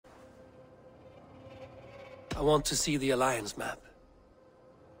I want to see the Alliance map.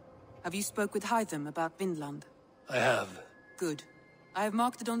 Have you spoke with Hytham about Vinland? I have. Good. I have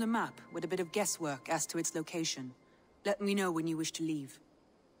marked it on the map with a bit of guesswork as to its location. Let me know when you wish to leave.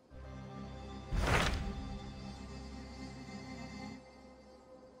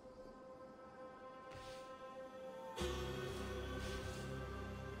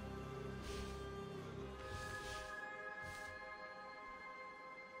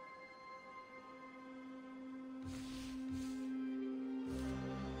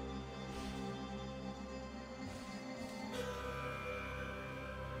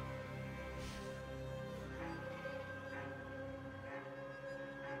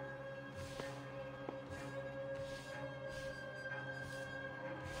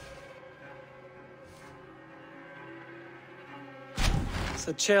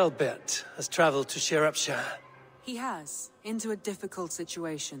 So Sciropescire has traveled to Sciropescire. He has, into a difficult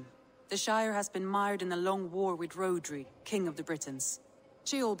situation. The Shire has been mired in a long war with Rhodri, King of the Britons.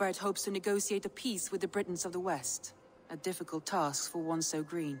 Sciropescire hopes to negotiate a peace with the Britons of the West. A difficult task for one so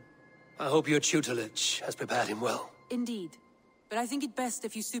green. I hope your tutelage has prepared him well. Indeed. But I think it best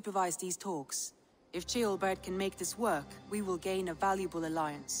if you supervise these talks. If Sciropescire can make this work, we will gain a valuable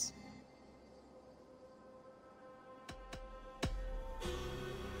alliance.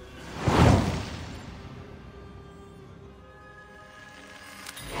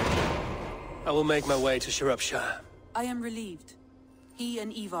 I will make my way to Sciropescire. I am relieved. He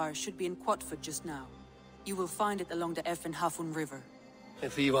and Ivar should be in Quatford just now. You will find it along the Effen Hafun River.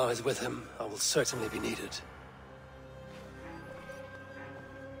 If Ivar is with him, I will certainly be needed.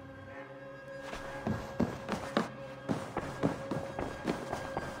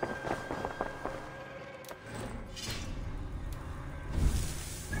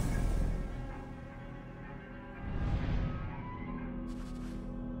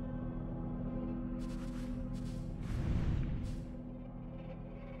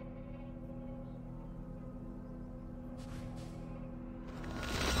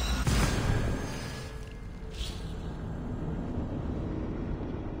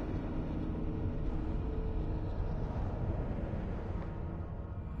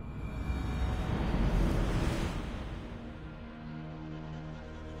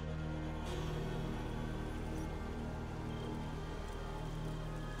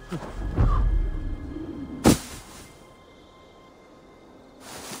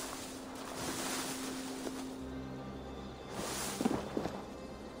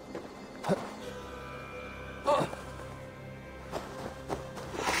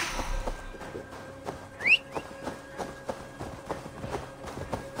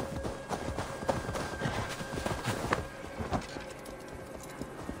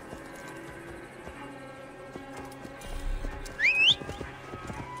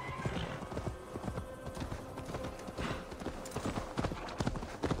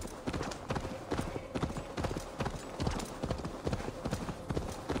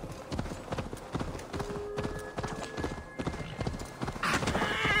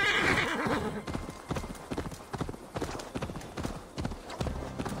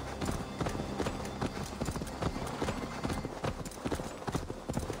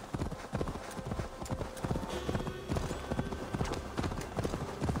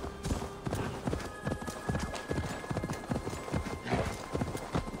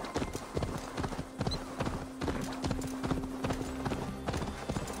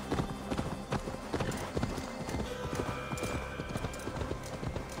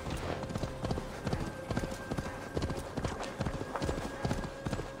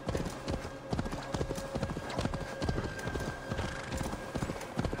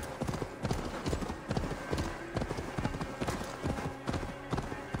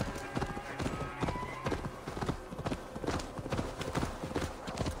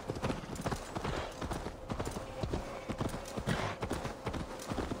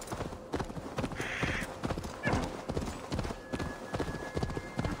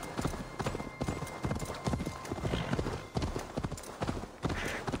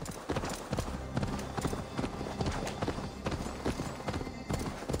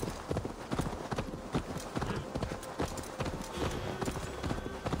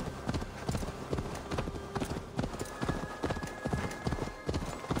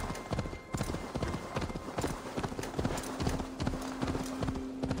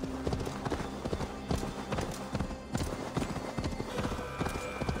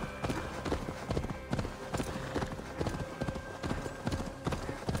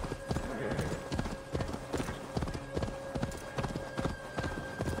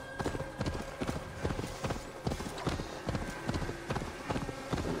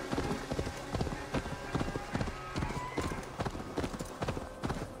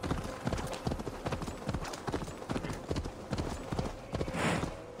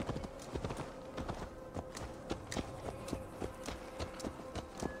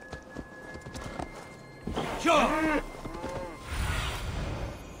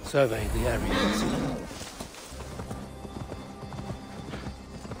 Survey the area.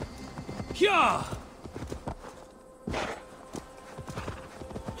 Kya!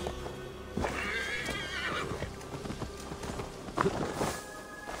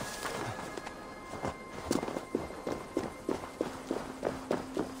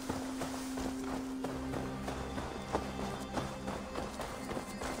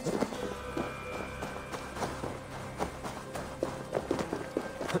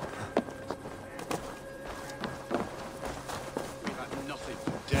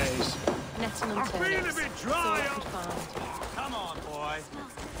 I'm feeling a bit dry. Come on, boy.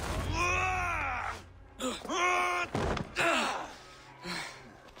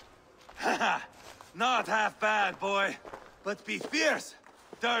 Not half bad, boy. But be fierce,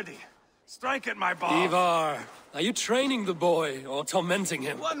 dirty. Strike at my balls. Ivar, are you training the boy or tormenting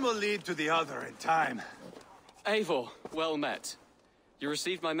him? One will lead to the other in time. Eivor, well met. You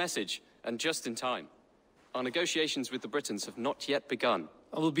received my message, and just in time. Our negotiations with the Britons have not yet begun.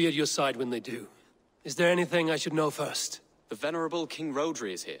 I will be at your side when they do. Is there anything I should know first? The venerable King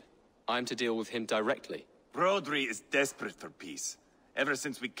Rodri is here. I'm to deal with him directly. Rodri is desperate for peace. Ever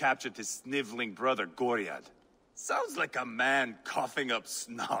since we captured his sniveling brother, Goriad. Sounds like a man coughing up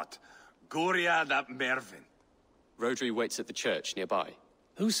snot. Goriad ap Mervin. Rodri waits at the church nearby.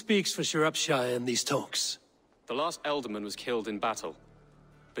 Who speaks for Sciropescire in these talks? The last Elderman was killed in battle.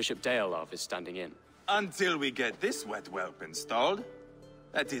 Bishop Deolav is standing in. Until we get this wet whelp installed.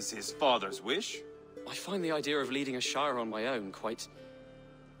 That is his father's wish. I find the idea of leading a shire on my own quite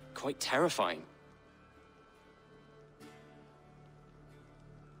terrifying.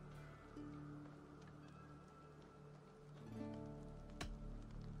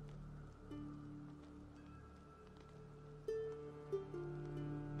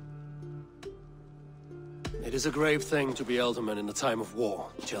 It is a grave thing to be Elderman in a time of war,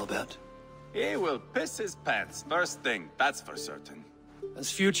 Gelbert. He will piss his pants first thing, that's for certain. As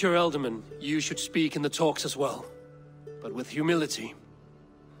future Elderman, you should speak in the talks as well. But with humility.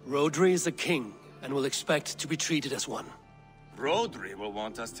 Rodri is the king, and will expect to be treated as one. Rodri will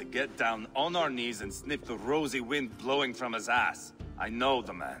want us to get down on our knees and sniff the rosy wind blowing from his ass. I know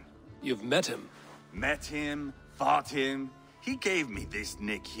the man. You've met him. Met him, fought him. He gave me this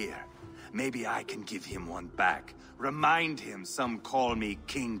nick here. Maybe I can give him one back. Remind him some call me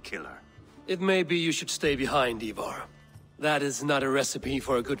King Killer. It may be you should stay behind, Ivar. That is not a recipe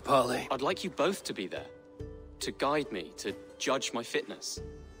for a good parley. I'd like you both to be there. To guide me, to judge my fitness.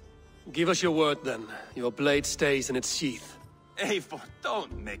 Give us your word, then. Your blade stays in its sheath. Eivor,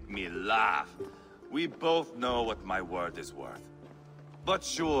 don't make me laugh. We both know what my word is worth. But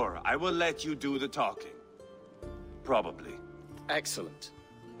sure, I will let you do the talking. Probably. Excellent.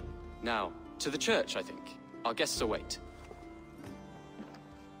 Now, to the church, I think. Our guests await.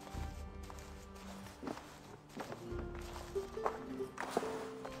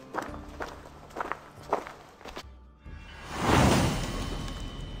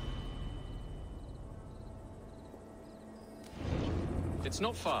 It's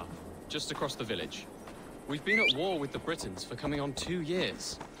not far, just across the village. We've been at war with the Britons for coming on 2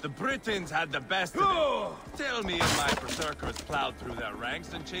 years. The Britons had the best of it. Tell me if my berserkers plowed through their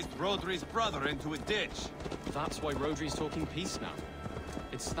ranks and chased Rodri's brother into a ditch. That's why Rodri's talking peace now.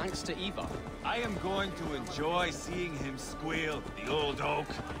 It's thanks to Ivar. I am going to enjoy seeing him squeal, the old oak.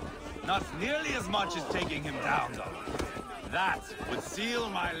 Not nearly as much as taking him down, though. That would seal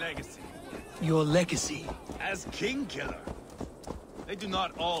my legacy. Your legacy? As King Killer. They do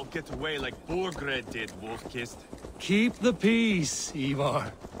not all get away like Borgred did, Wolf-Kissed. Keep the peace,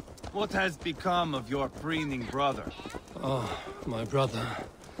 Ivar. What has become of your preening brother? Oh, my brother.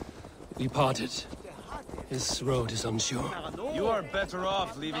 We parted. His road is unsure. You are better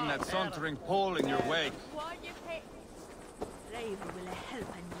off leaving that sauntering Pole in your wake.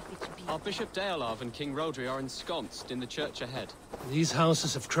 Our Bishop Deolav and King Rodri are ensconced in the church ahead. These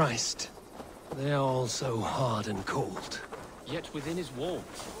houses of Christ, they are all so hard and cold. Yet within his walls,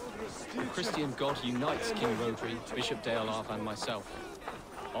 the Christian God unites King Rodri, Bishop Deolav, and myself.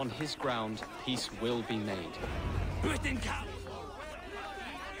 On his ground, peace will be made.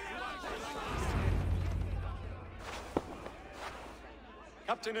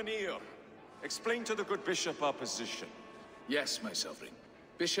 Captain Anir, explain to the good bishop our position. Yes, my sovereign.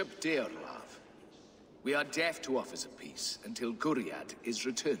 Bishop Deolav. We are deaf to offers of peace until Goriad is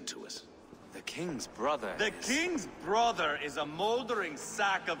returned to us. The king's brother The king's brother is a moldering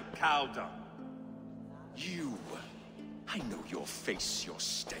sack of cow dung. You. I know your face, your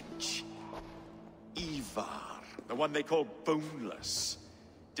stench. Ivar, the one they call boneless.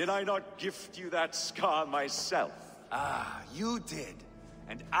 Did I not gift you that scar myself? Ah, you did.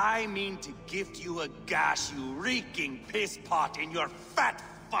 And I mean to gift you a gash, you reeking piss pot in your fat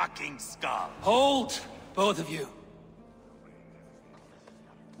fucking skull. Hold, both of you.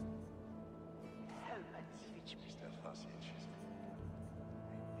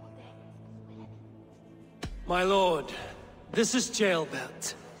 My lord, this is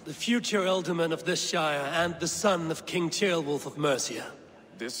Jailbelt, the future Ealdorman of this Shire and the son of King Ceolwulf of Mercia.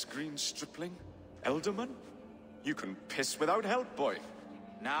 This green stripling? Ealdorman? You can piss without help, boy.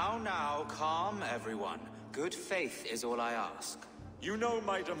 Now, calm everyone. Good faith is all I ask. You know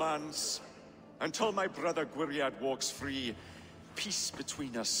my demands. Until my brother Gwriad walks free, peace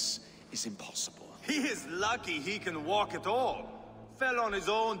between us is impossible. He is lucky he can walk at all. Fell on his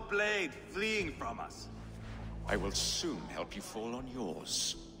own blade, fleeing from us. I will soon help you fall on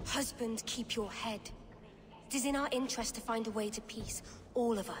yours. Husband, keep your head. It is in our interest to find a way to peace,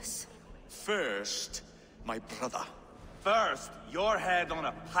 all of us. First, my brother. First, your head on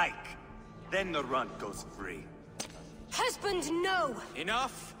a pike. Then the runt goes free. Husband, no!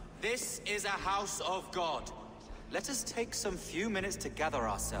 Enough! This is a house of God. Let us take some few minutes to gather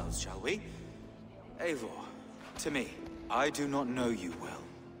ourselves, shall we? Eivor, to me, I do not know you well,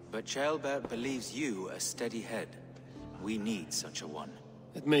 but Ceolbert believes you a steady head. We need such a one.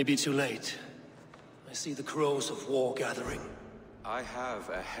 It may be too late. I see the crows of war gathering. I have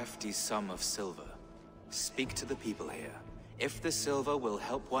a hefty sum of silver. Speak to the people here. If the silver will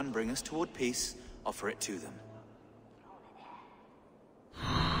help one bring us toward peace, offer it to them.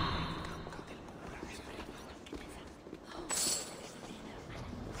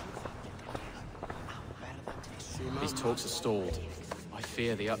 These talks are stalled. I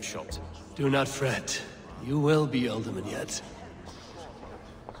fear the upshot. Do not fret. You will be Ealdorman yet.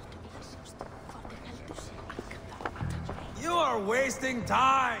 You are wasting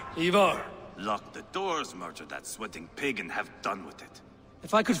time! Ivar, Lock the doors, murder that sweating pig, and have done with it.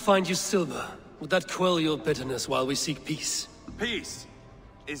 if I could find you silver, would that quell your bitterness while we seek peace? Peace?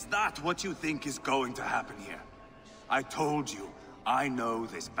 Is that what you think is going to happen here? I told you, I know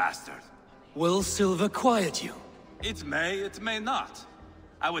this bastard. Will silver quiet you? It may not.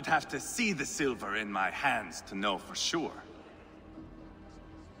 I would have to see the silver in my hands to know for sure.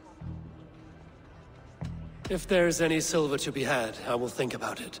 If there's any silver to be had, I will think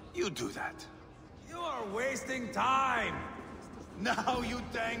about it. You do that. You are wasting time! Now you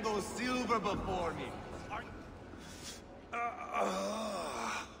dangle silver before me.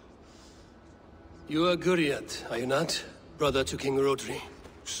 You are Gwriad, are you not? Brother to King Rodri.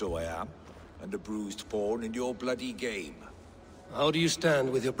 So I am, and a bruised pawn in your bloody game. How do you stand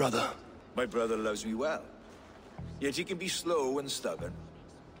with your brother? My brother loves me well. Yet he can be slow and stubborn.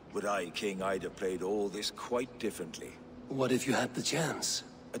 Were I king, I'd have played all this quite differently. What if you had the chance?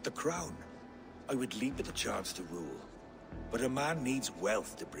 At the crown, I would leap at the chance to rule. But a man needs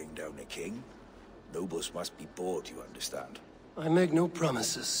wealth to bring down a king. Nobles must be bought, you understand. I make no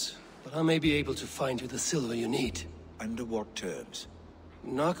promises, but I may be able to find you the silver you need. Under what terms?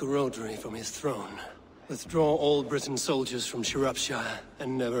 Knock Rodri from his throne. Withdraw all Britain's soldiers from Sciropescire,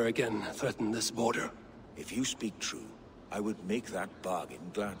 and never again threaten this border. If you speak true, I would make that bargain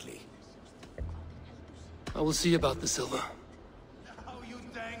gladly. I will see about the silver. Now you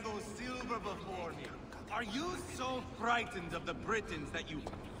dangle silver before me. Are you so frightened of the Britons that you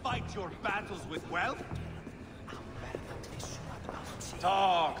fight your battles with wealth?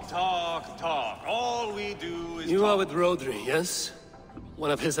 Talk, talk, talk. All we do is You talk. are with Rodri, yes?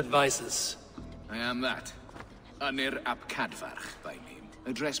 One of his advisors. I am that. Anir ap Cadfarch by name.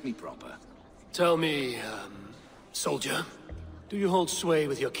 Address me proper. Tell me, soldier, do you hold sway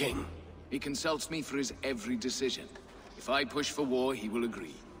with your king? He consults me for his every decision. If I push for war, he will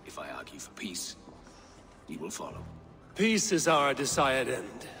agree. If I argue for peace, he will follow. Peace is our desired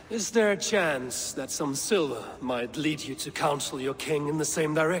end. Is there a chance that some silver might lead you to counsel your king in the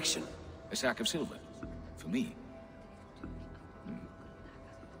same direction? A sack of silver? For me?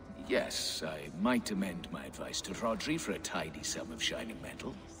 Yes, I might amend my advice to Rodri for a tidy sum of shining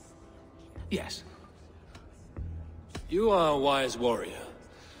metal. Yes. You are a wise warrior.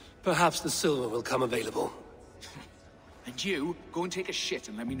 Perhaps the silver will come available. And you, go and take a shit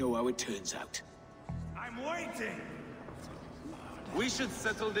and let me know how it turns out. I'm waiting! We should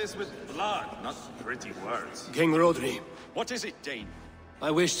settle this with blood, not pretty words. King Rodri, What is it, Dane?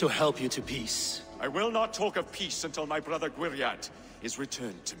 I wish to help you to peace. I will not talk of peace until my brother Gwriad is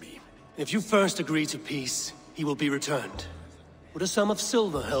returned to me. If you first agree to peace, he will be returned. Would a sum of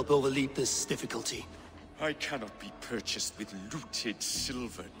silver help overleap this difficulty? I cannot be purchased with looted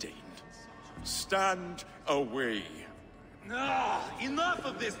silver, Dane. Stand away. Enough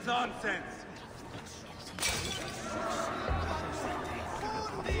of this nonsense!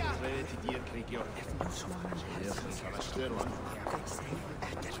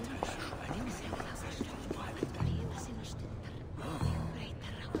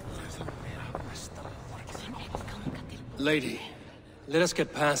 Lady, let us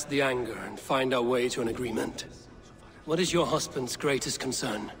get past the anger and find our way to an agreement. What is your husband's greatest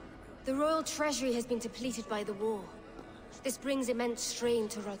concern? The royal treasury has been depleted by the war. This brings immense strain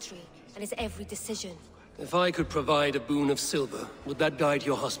to Rodri, and his every decision. If I could provide a boon of silver, would that guide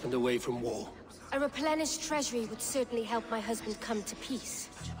your husband away from war? A replenished treasury would certainly help my husband come to peace.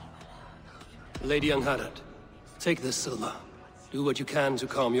 Lady Angharad, take this silver. Do what you can to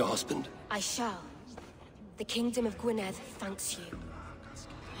calm your husband. I shall. The Kingdom of Gwynedd thanks you.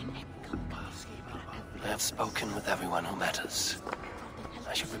 I have spoken with everyone who matters.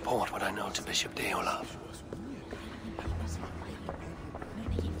 I should report what I know to Bishop Deolaf.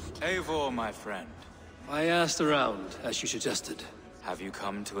 Eivor, my friend. I asked around, as you suggested. Have you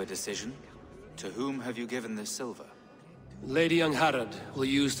come to a decision? To whom have you given this silver? Lady Angharad will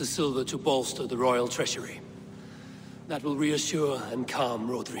use the silver to bolster the royal treasury. That will reassure and calm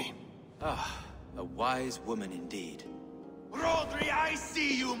Rodri. Ah, a wise woman indeed. Rodri, I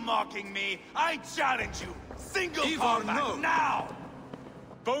see you mocking me! I challenge you! Single Ivar, combat, no. now!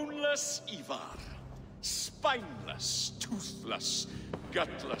 Boneless Ivar. Spineless, toothless,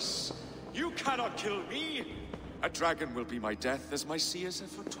 gutless. You cannot kill me! A dragon will be my death, as my seers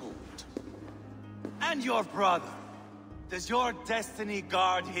have foretold. And your brother. Does your destiny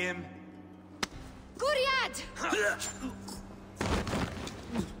guard him? Guriad!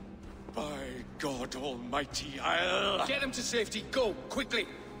 By God Almighty, I'll... Get him to safety. Go, quickly.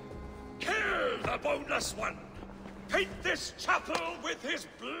 Kill the boneless one! Paint this chapel with his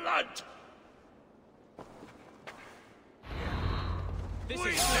blood! This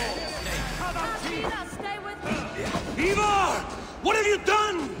is Stay with me! Ivar! What have you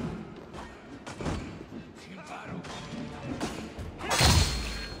done?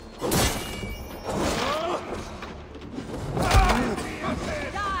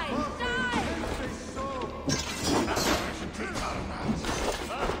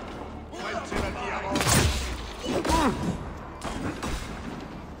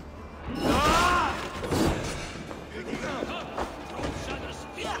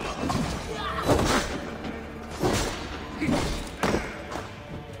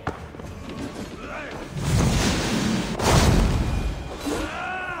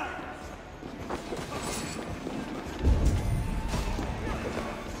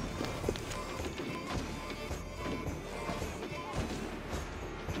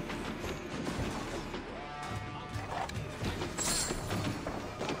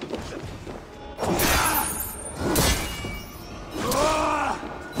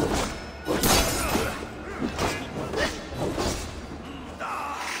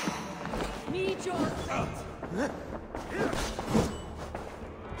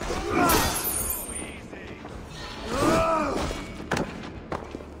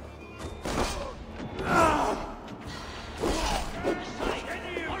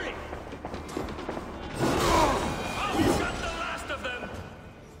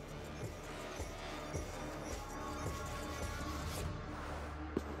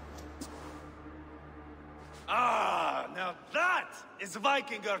 It's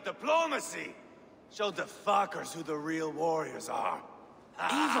Vikinger diplomacy! Show the fuckers who the real warriors are.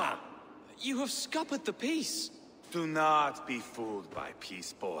 Ivar! You have scuppered the peace. Do not be fooled by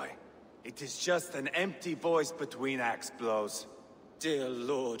peace, boy. It is just an empty voice between axe blows. Dear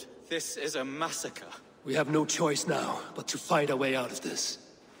Lord, this is a massacre. We have no choice now, but to find our way out of this.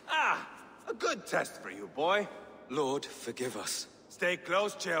 Ah! A good test for you, boy. Lord, forgive us. Stay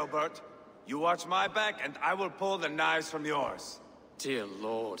close, Ceolbert. You watch my back, and I will pull the knives from yours. Dear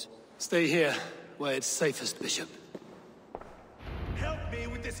Lord. Stay here, where it's safest, Bishop. Help me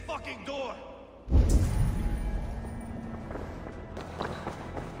with this fucking door!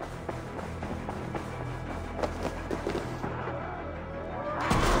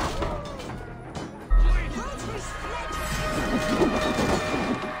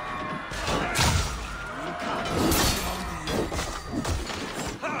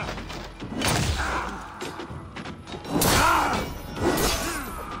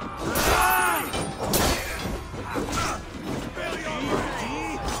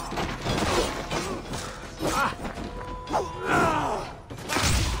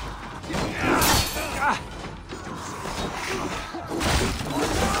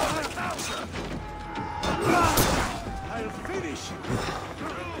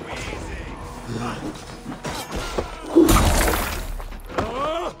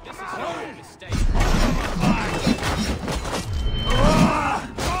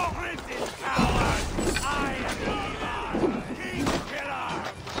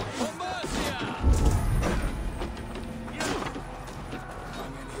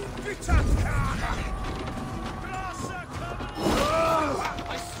 I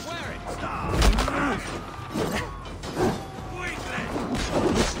swear it!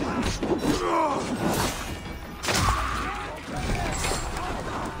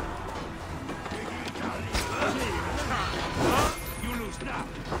 You lose now.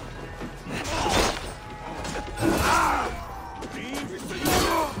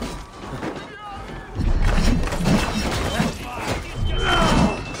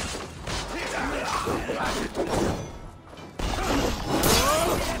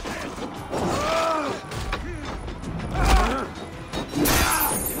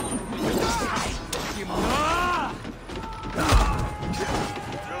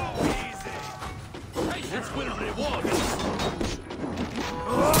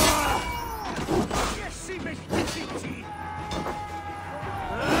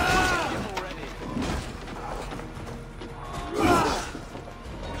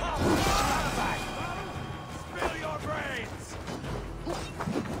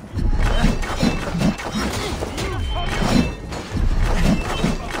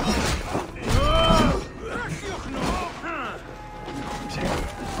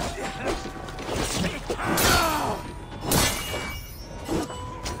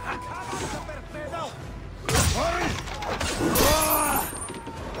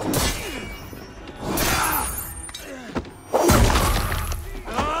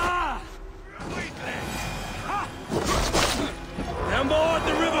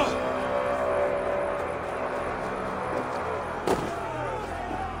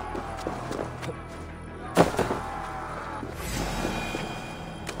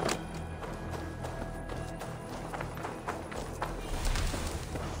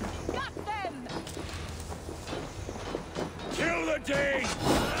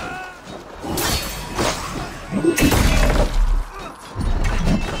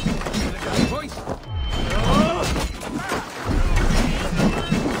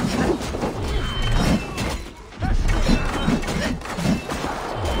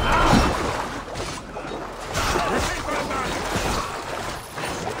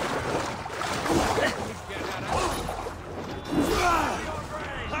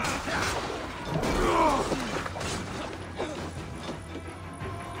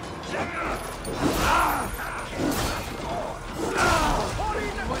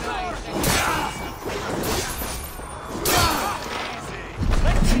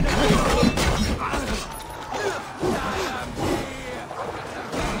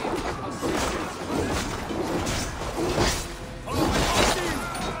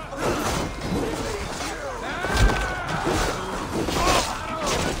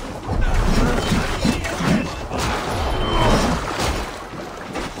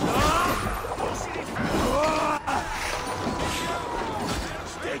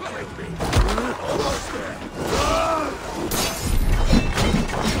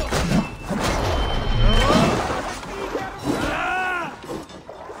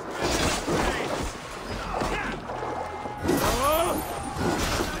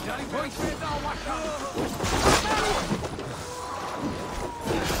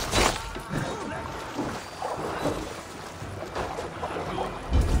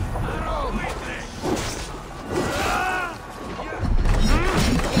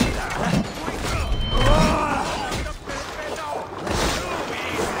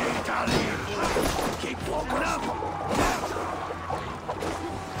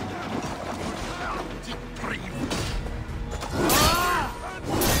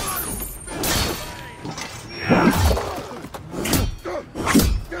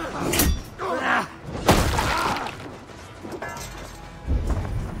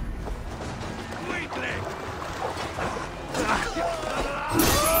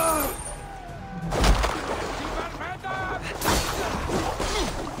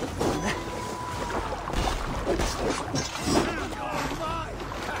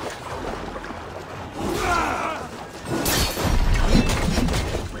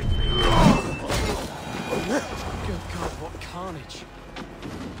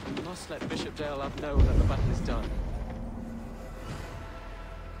 let Bishop Dale know that the battle is done.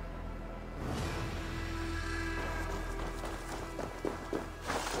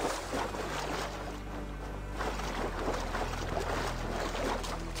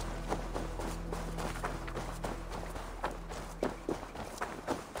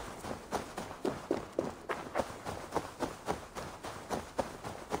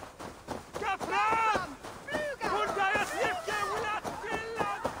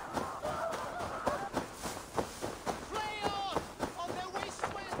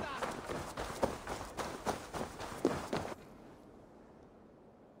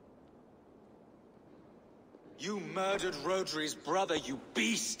 You murdered Rodri's brother, you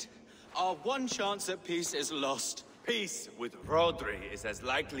beast! Our one chance at peace is lost. Peace with Rodri is as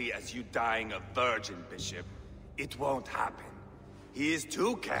likely as you dying a virgin, Bishop. It won't happen. He is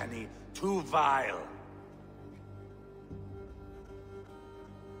too canny, too vile.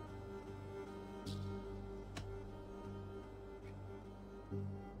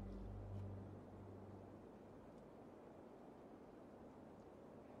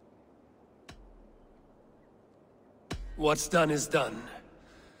 What's done is done.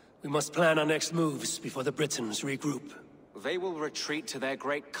 We must plan our next moves before the Britons regroup. They will retreat to their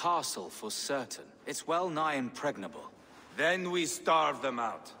great castle for certain. It's well nigh impregnable. Then we starve them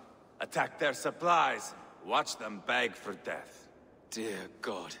out. Attack their supplies. Watch them beg for death. Dear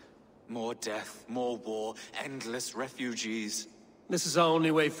God. More death, more war, endless refugees. This is our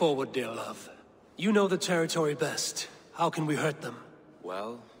only way forward, dear love. You know the territory best. How can we hurt them?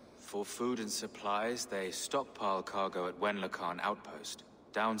 Well, for food and supplies, they stockpile cargo at Wenlocan Outpost,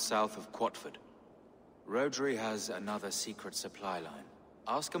 down south of Quatford. Rodri has another secret supply line.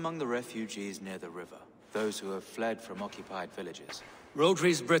 Ask among the refugees near the river, those who have fled from occupied villages.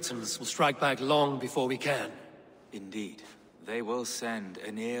 Rodri's Britons will strike back long before we can. Indeed. They will send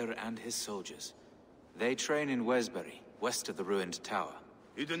Aenir and his soldiers. They train in Wesbury, west of the ruined tower.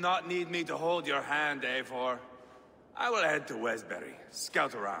 You do not need me to hold your hand, Eivor. I will head to Wesbury,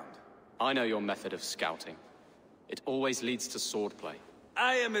 scout around. I know your method of scouting. It always leads to swordplay.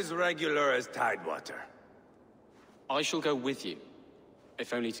 I am as regular as Tidewater. I shall go with you,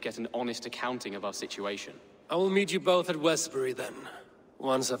 if only to get an honest accounting of our situation. I will meet you both at Westbury then,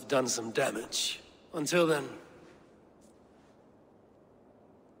 once I've done some damage. Until then...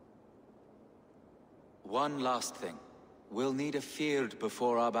 One last thing. We'll need a field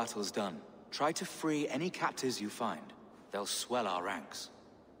before our battle's done. Try to free any captives you find. They'll swell our ranks.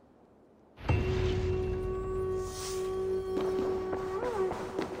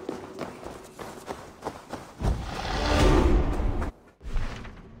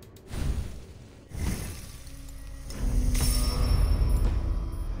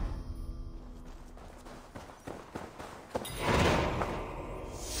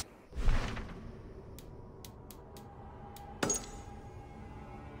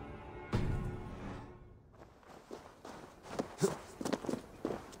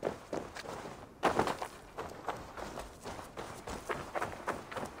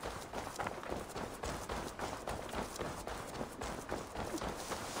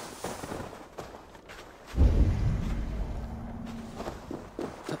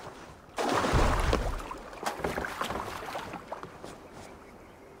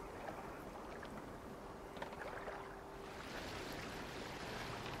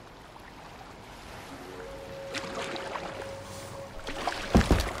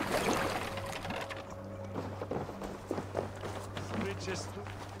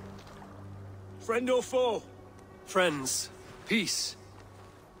 Friend or foe? Friends. Peace.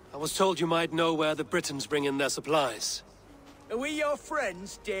 I was told you might know where the Britons bring in their supplies. Are we your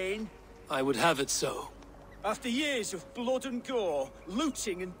friends, Dane? I would have it so. After years of blood and gore,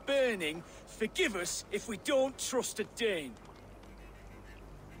 looting and burning, forgive us if we don't trust a Dane.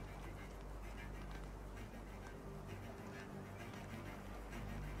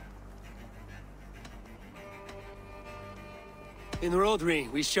 In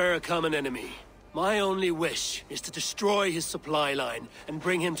Rodri, we share a common enemy. My only wish is to destroy his supply line and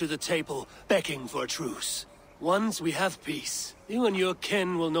bring him to the table, begging for a truce. Once we have peace, you and your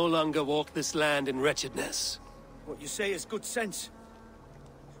kin will no longer walk this land in wretchedness. What you say is good sense.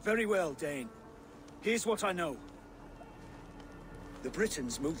 Very well, Dane. Here's what I know. The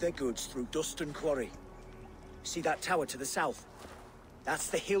Britons move their goods through Dustin Quarry. See that tower to the south? That's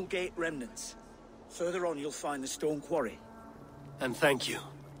the Hillgate remnants. Further on, you'll find the stone quarry. And thank you.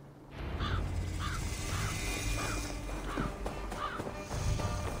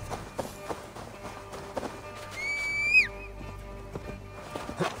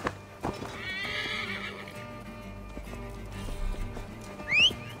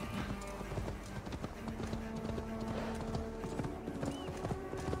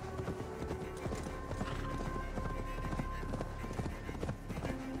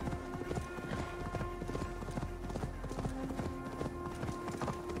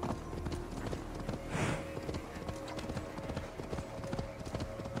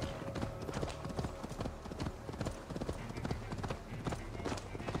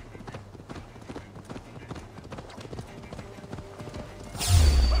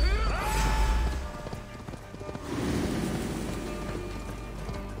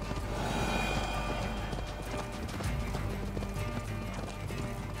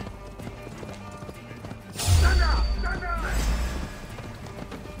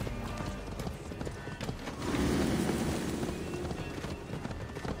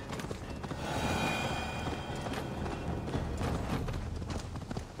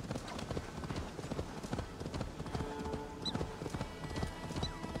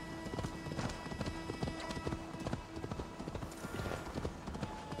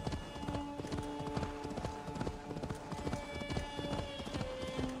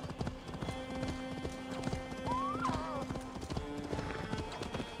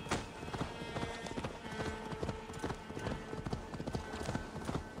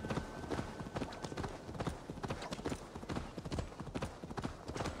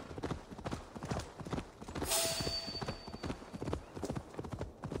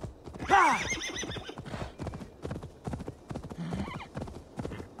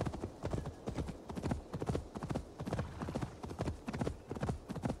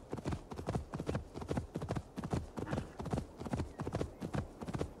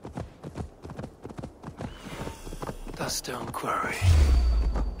 The stone quarry,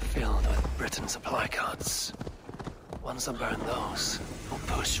 filled with Britain supply carts. Once I burn those, we'll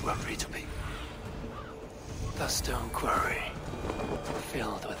push Rodri to be. The stone quarry,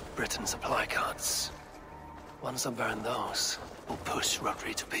 filled with Britain supply carts. Once I burn those, we'll push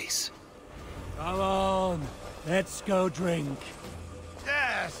Rodri to peace. Come on, let's go drink.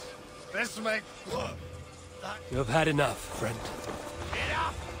 Yes, this make... You've had enough, friend.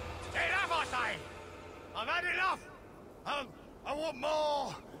 Enough! Enough, I say! I've had enough! I want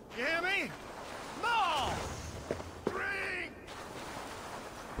more! You hear me? More! Drink!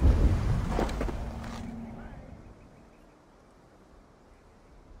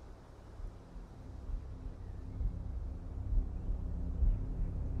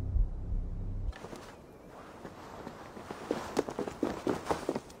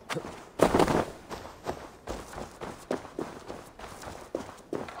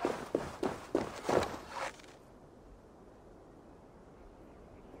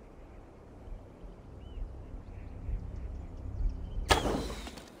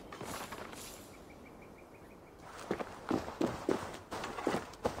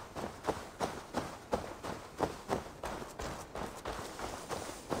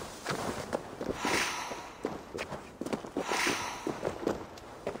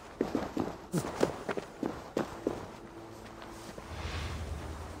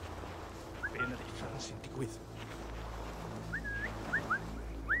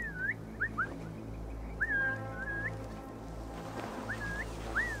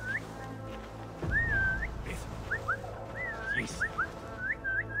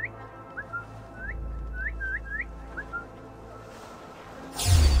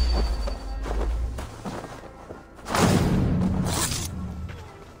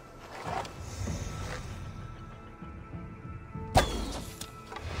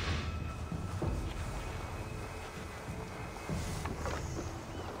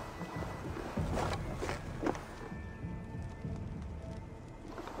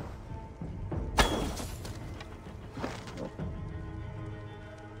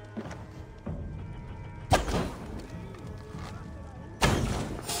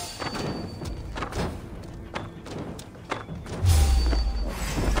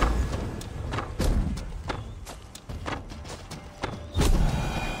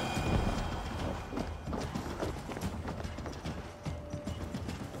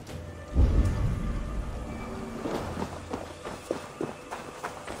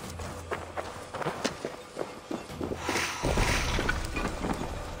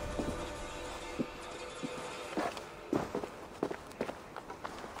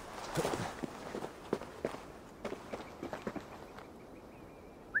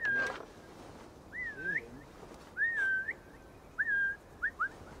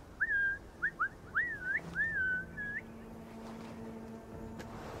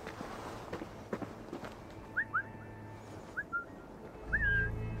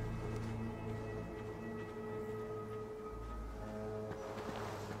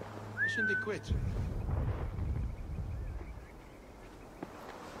 Mission de quit.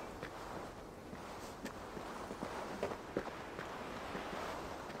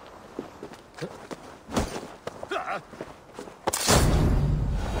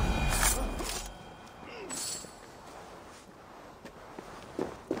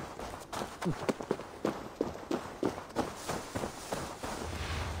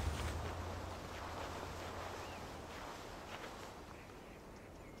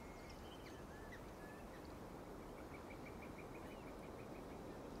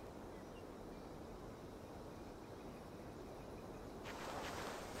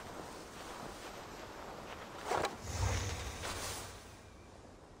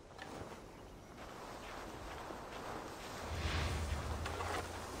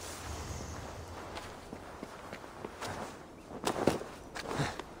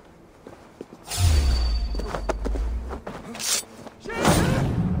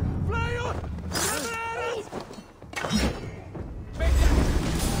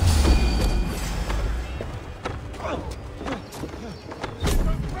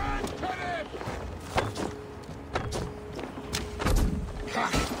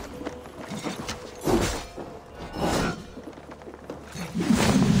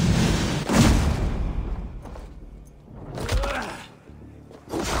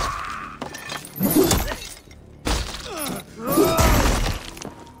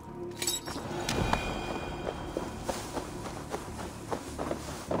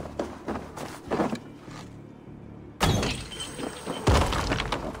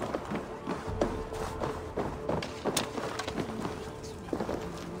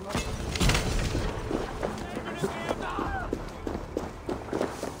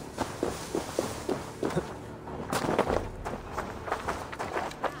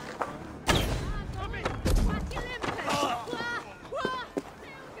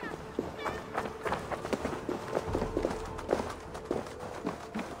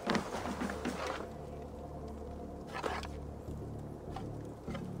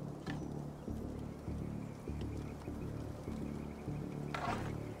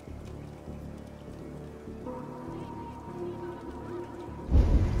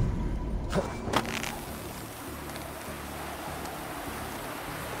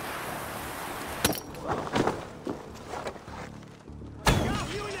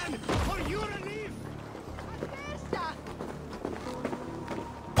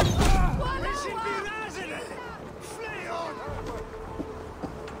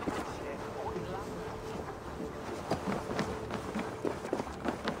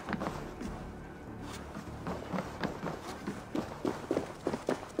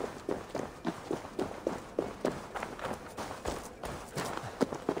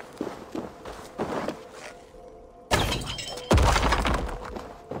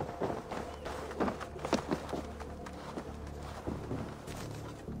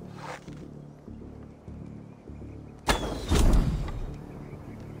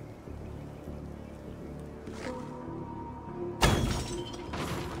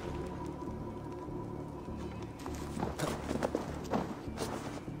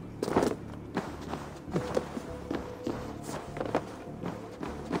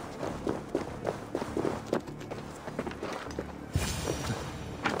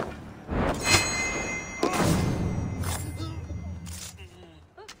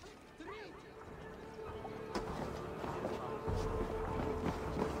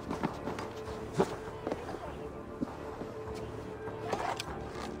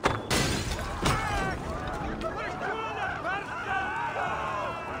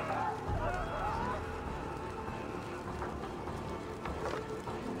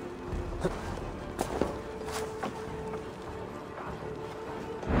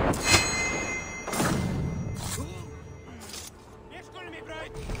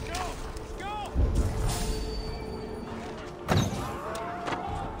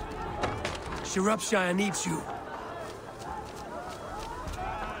 Sciropescire needs you.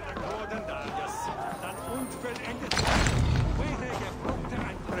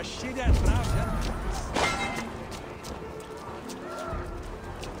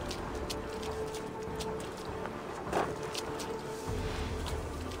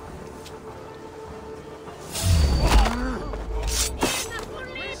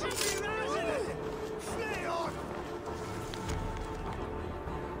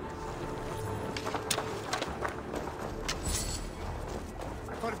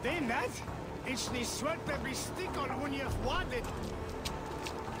 Fordén that? It's the sweat that we stick on when you've wanted.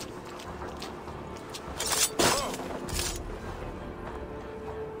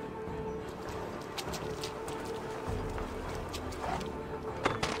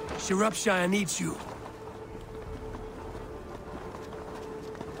 Sciropescire needs you.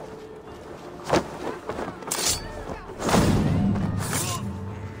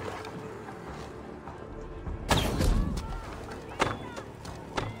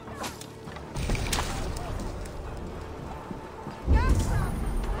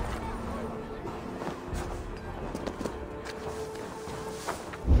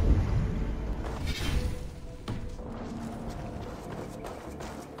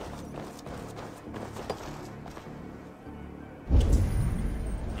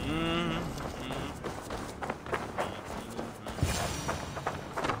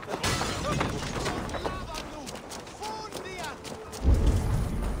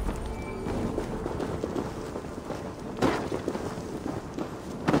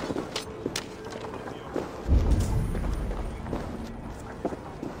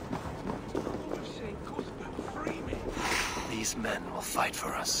 These men will fight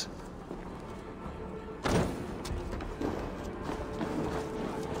for us.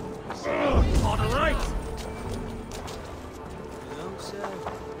 On the right! No, sir.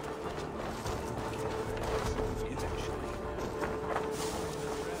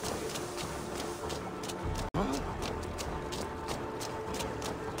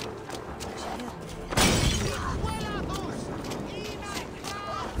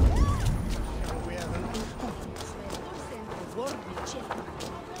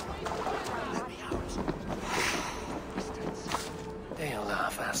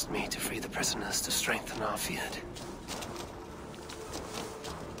 Deolaf asked me to free the prisoners to strengthen our field.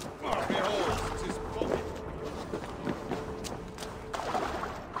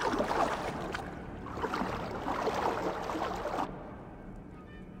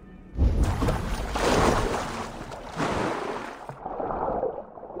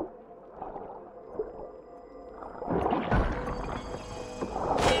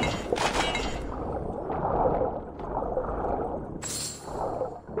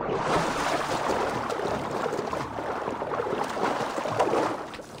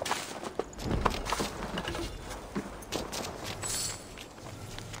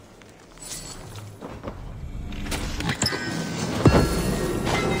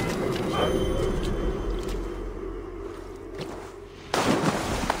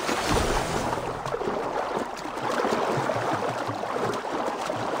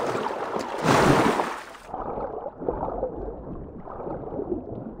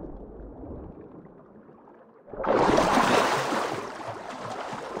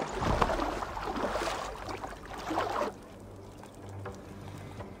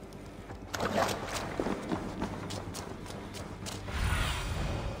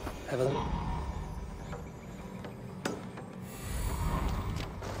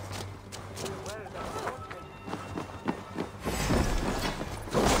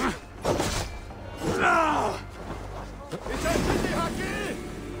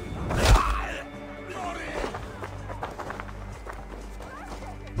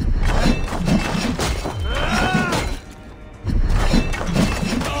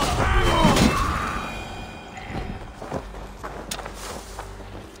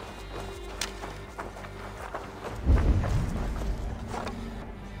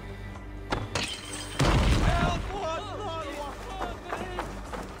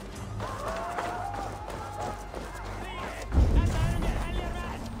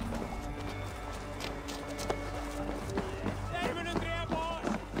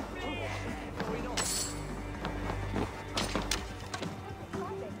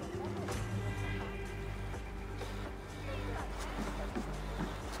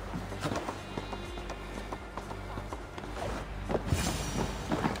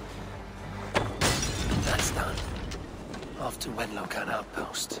 Off to Wenlocan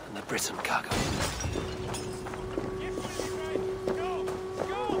outpost and the Briton cargo.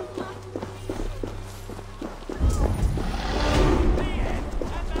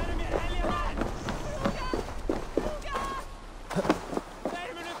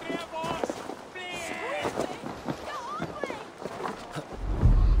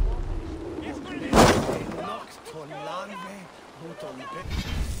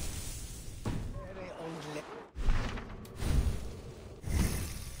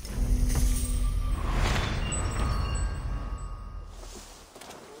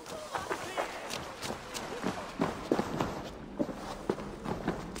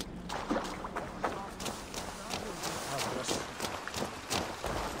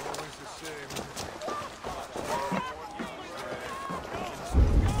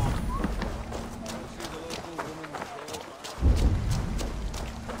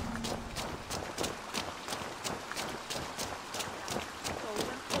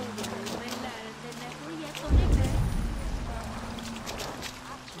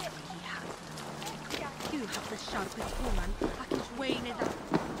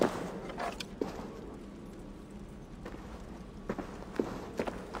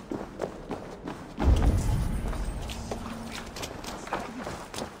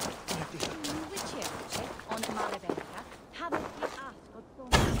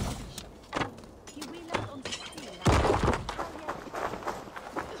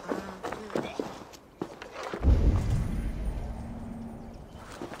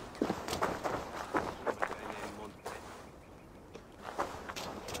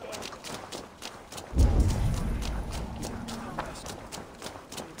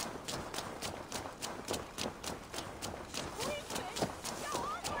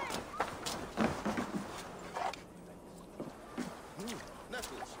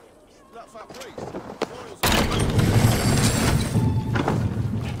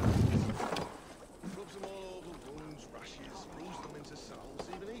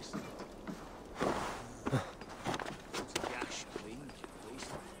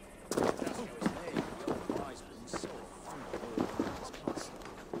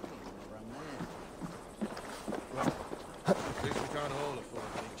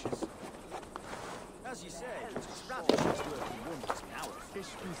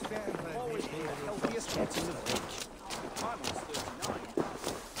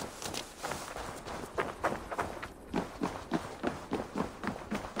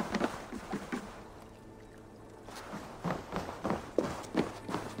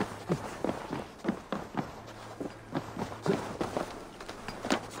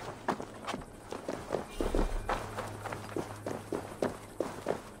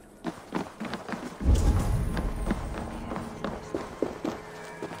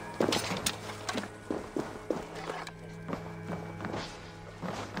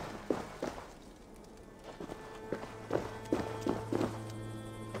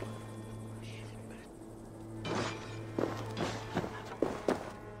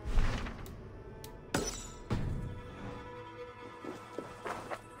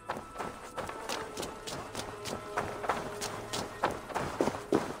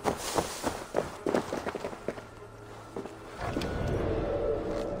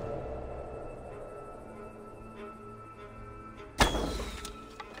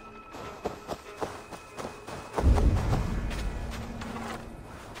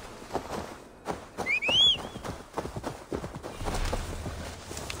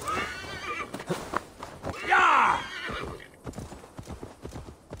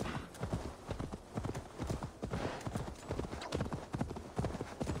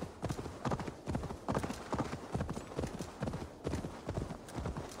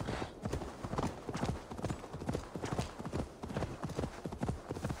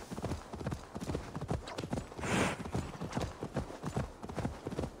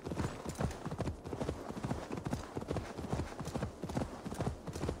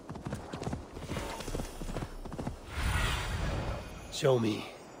 Show me.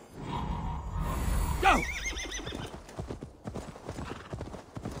 Go!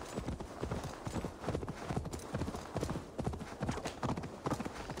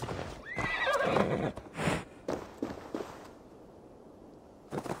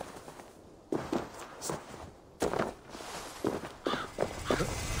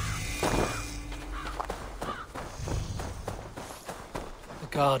 The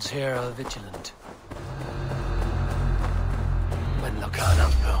guards here are vigilant. Wenlocan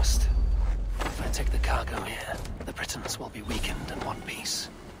outpost. If I take the cargo here, the Britons will be weakened in one piece.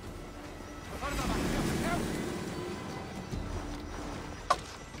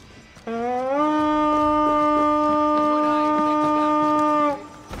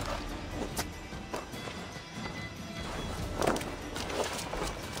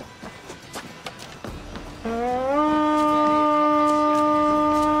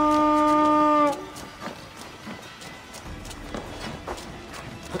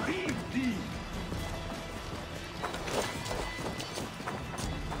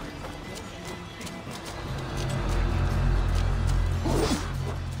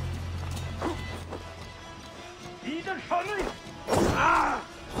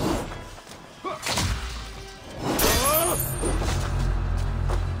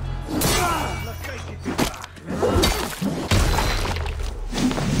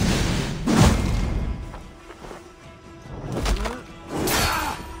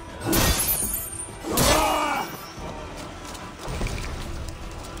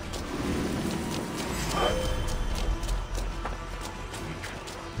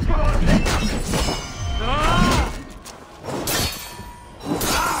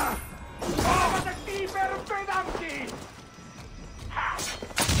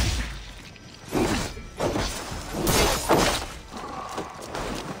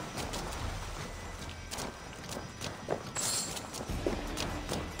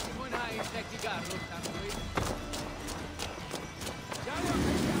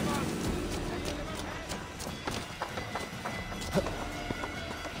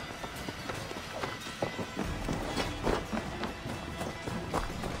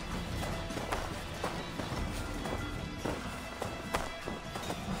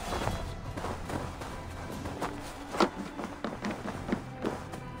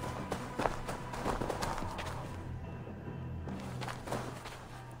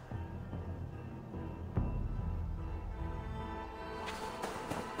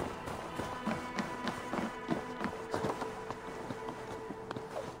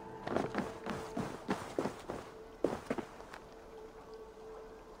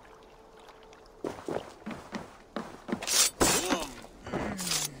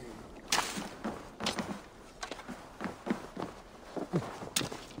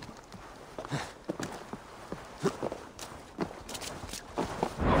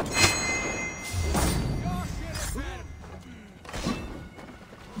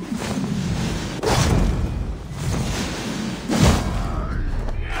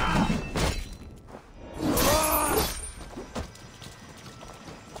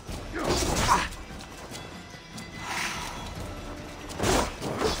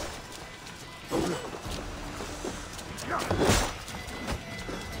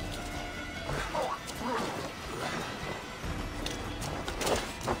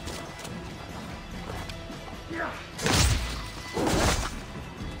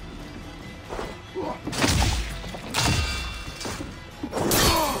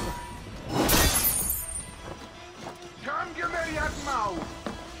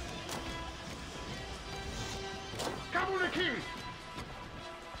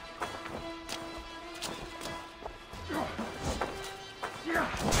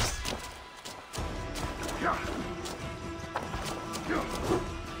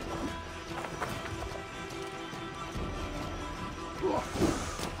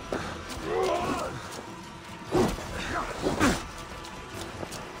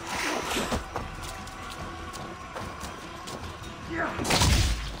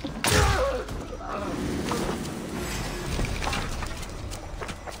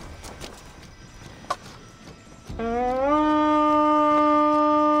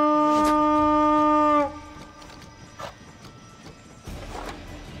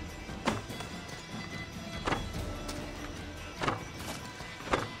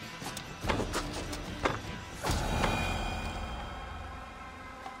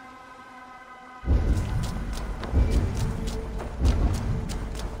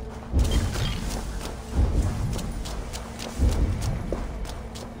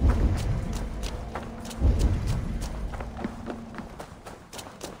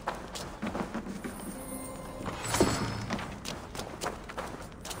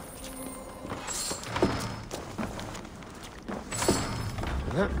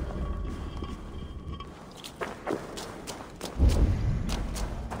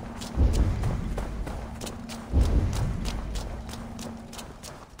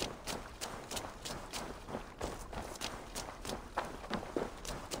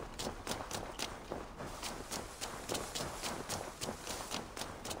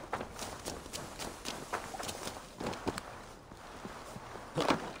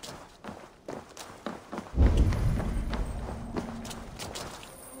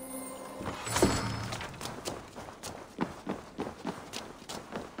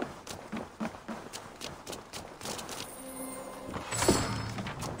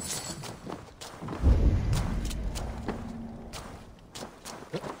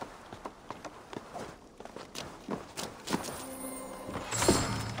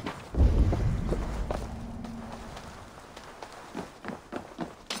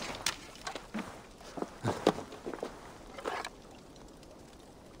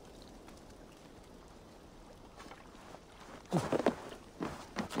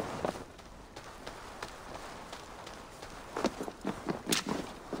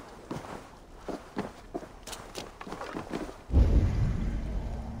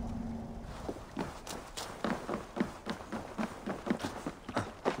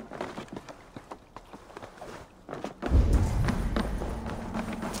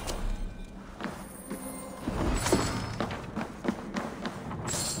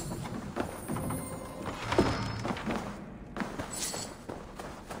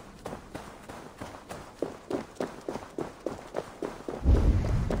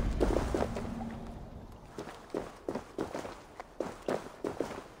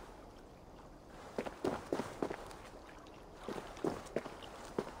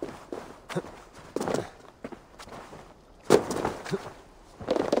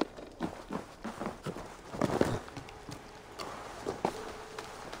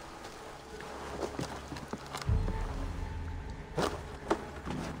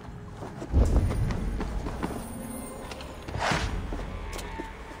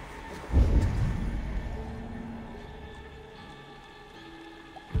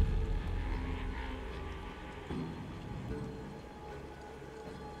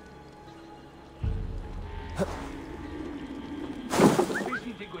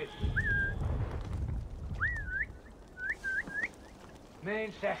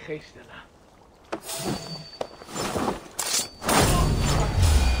 Mijn zeg geesten.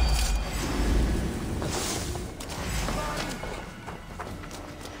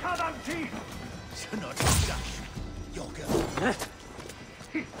 Cadanti! Synod dash. Yoga.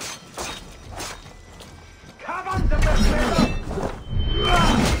 Cadan de Bethlehem!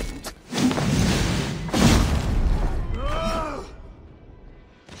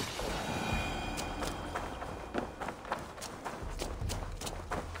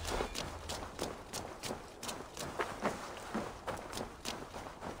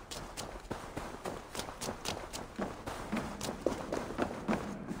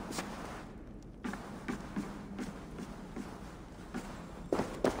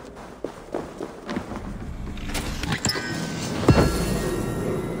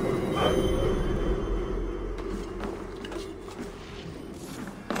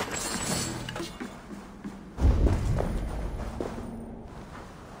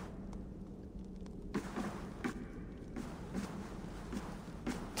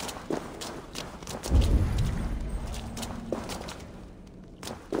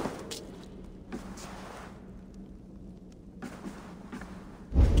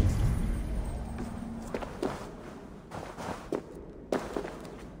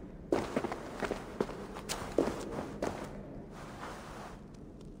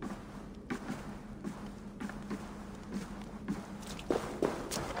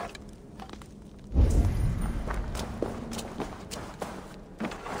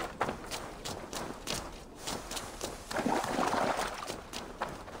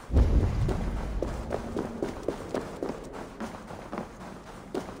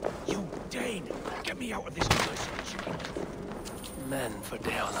 Out of this conversation. Men for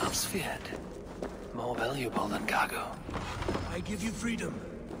Deolaf's Fiat. More valuable than cargo. I give you freedom.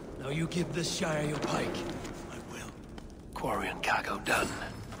 Now you give this Shire your pike. I will. Quarry and cargo done.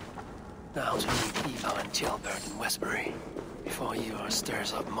 Now to meet Eva and Gilbert in Westbury, before Eva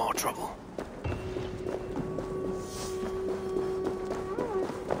stirs up more trouble.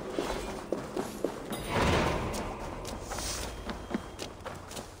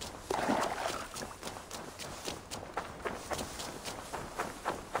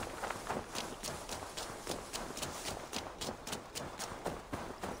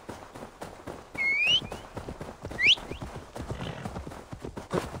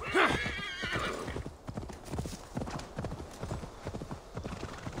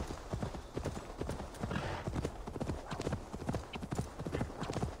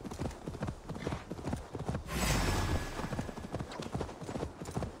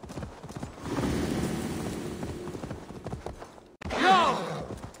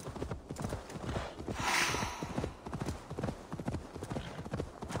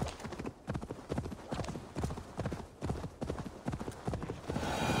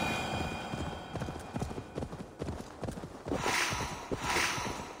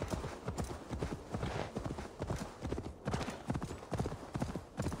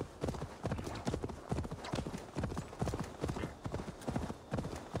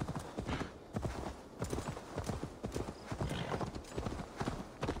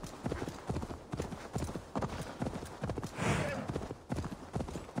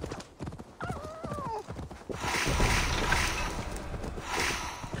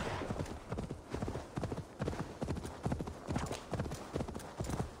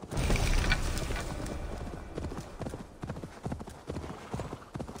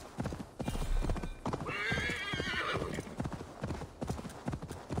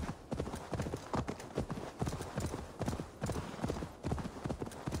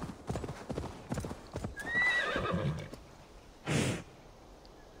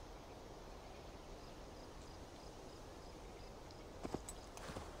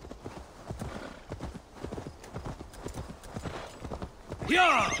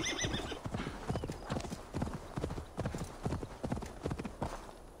 Yeah!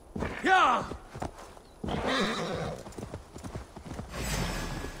 Yeah!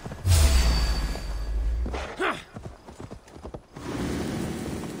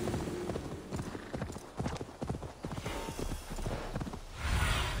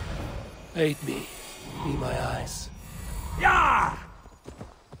 Aid me. Be my eyes. Yeah!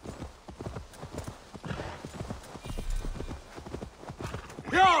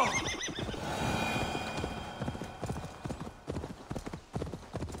 Yo!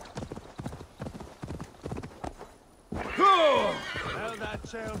 Held that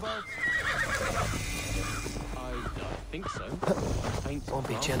sailboat. I think so. Faint Won't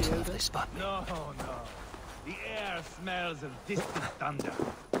be rumble. gentle if they spot me. No, no. The air smells of distant thunder.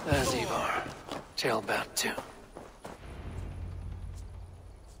 There's Ivar. Tailbout too.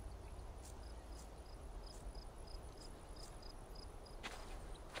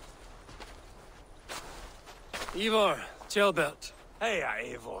 Ivar, tailbout. Hey,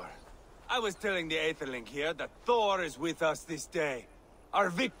 Eivor. I was telling the Aetherling here that Thor is with us this day. Our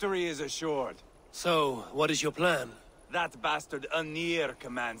victory is assured. So, what is your plan? That bastard Anir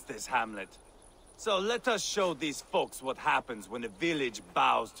commands this hamlet. So let us show these folks what happens when a village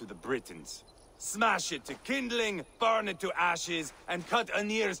bows to the Britons. Smash it to kindling, burn it to ashes, and cut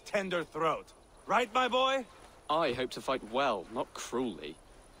Anir's tender throat. Right, my boy? I hope to fight well, not cruelly.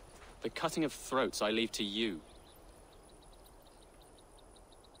 The cutting of throats I leave to you.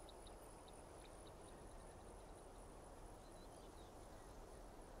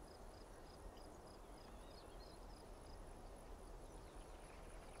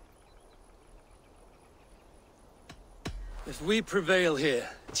 If we prevail here,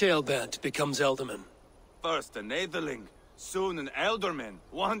 Tailbout becomes Elderman. First an Aetherling, soon an Elderman,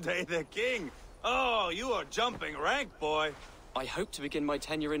 one day the king. Oh, you are jumping rank, boy. I hope to begin my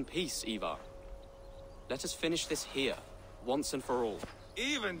tenure in peace, Ivar. Let us finish this here, once and for all.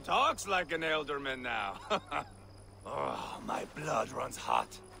 Even talks like an Elderman now. Oh, my blood runs hot.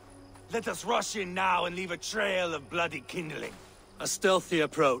 Let us rush in now and leave a trail of bloody kindling. A stealthy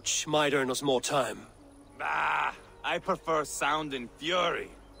approach might earn us more time. Bah, I prefer sound and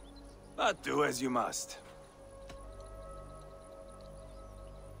fury. But do as you must.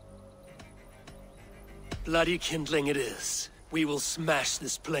 Bloody kindling it is. We will smash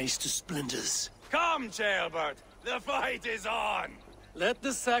this place to splinters. Come, Ceolbert, the fight is on! Let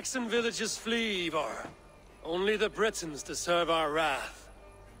the Saxon villages flee, Ivar. Only the Britons deserve our wrath.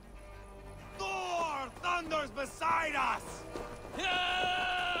 Thor thunders beside us! Yeah!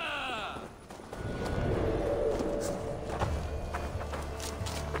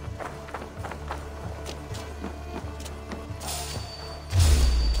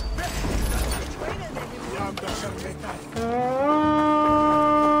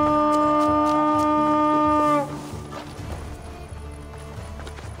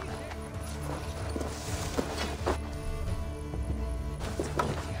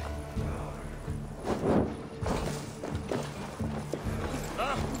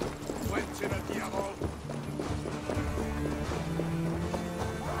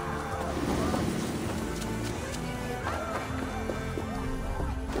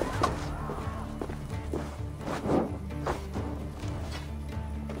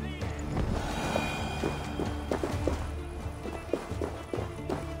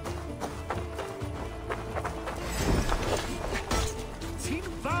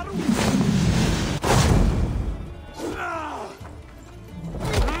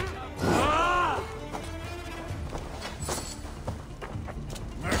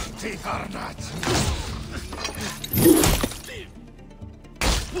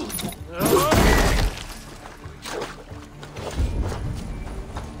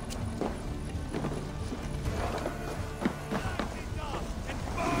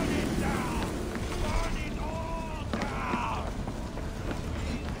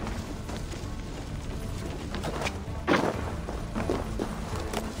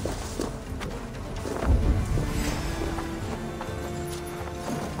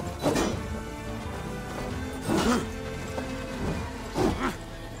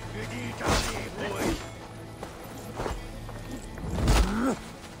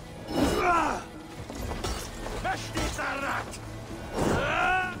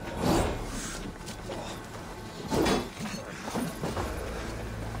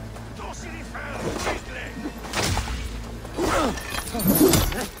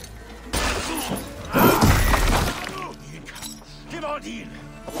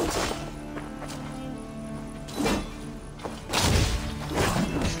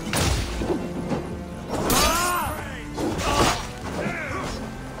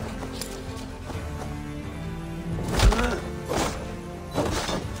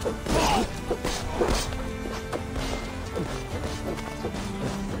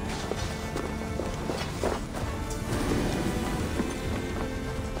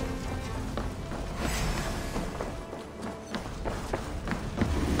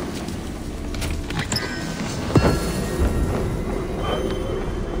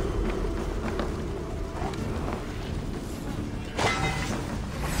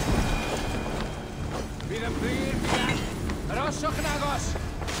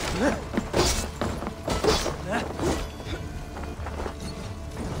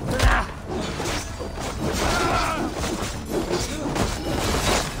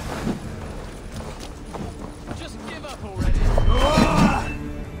 Just give up already.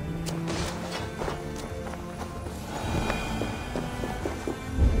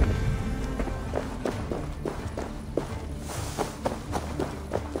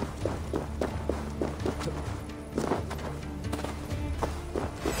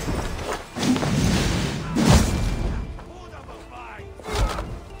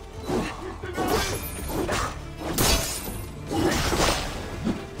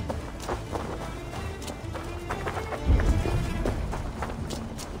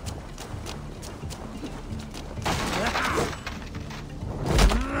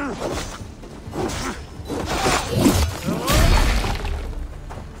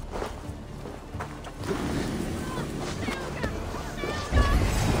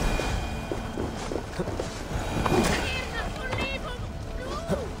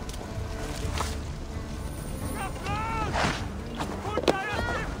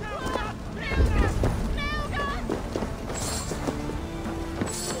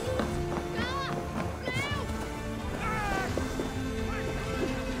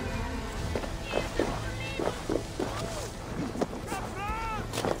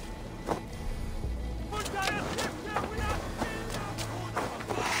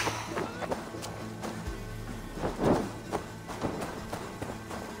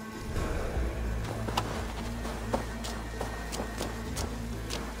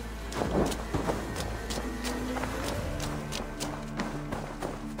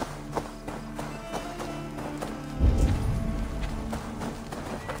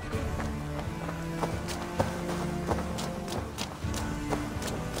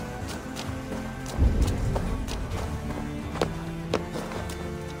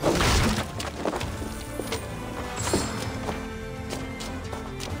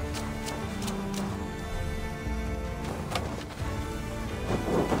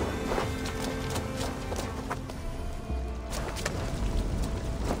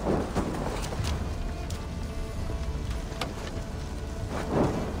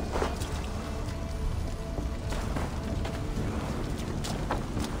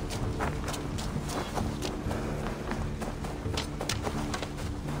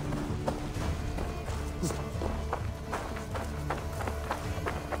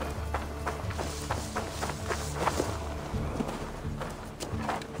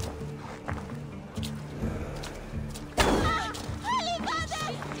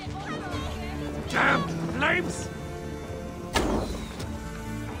 Damn flames!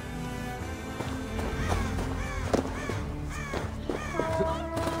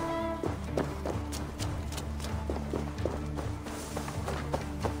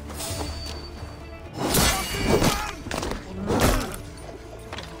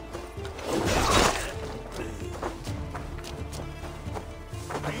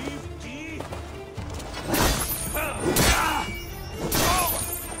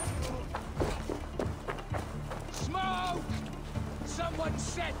 Someone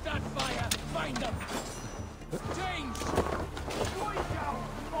set that fire! Find them! James!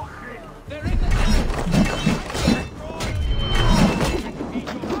 They're in the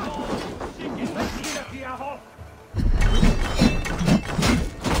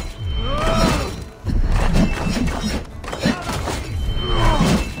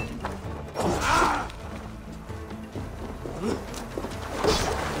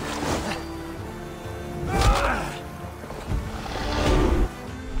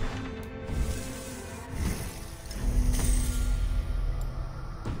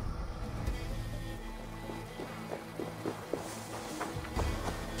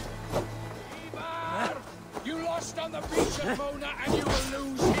on the beach of Mona and you will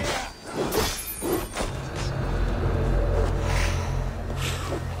lose here!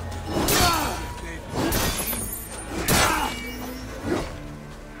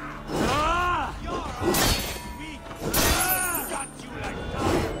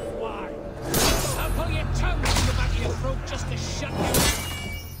 I'll pull your tongue from the back of your throat just to shut you up!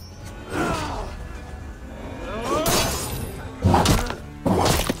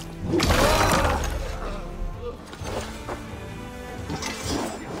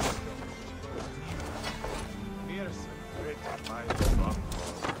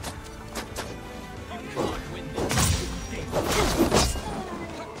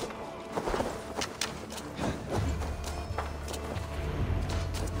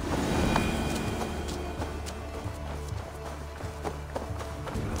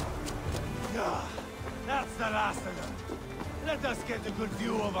 That's the last of them. Let us get a good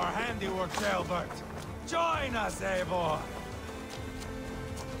view of our handiwork, Jailbert. Join us, Eivor!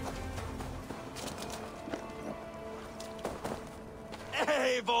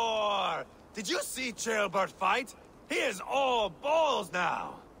 Eivor! Did you see Jailbert fight? He is all balls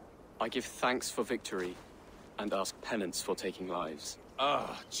now! I give thanks for victory, and ask penance for taking lives.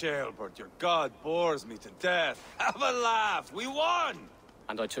 Ah, Jailbert, your god bores me to death. Have a laugh! We won!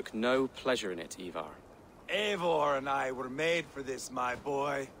 And I took no pleasure in it, Ivar. Eivor and I were made for this, my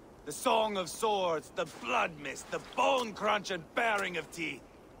boy. The song of swords, the blood mist, the bone crunch and baring of teeth.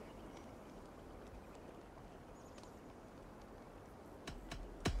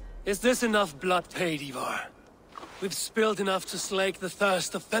 Is this enough blood paid, Ivar? We've spilled enough to slake the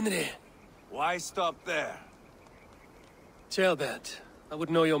thirst of Fenrir. Why stop there? Jailbert, I would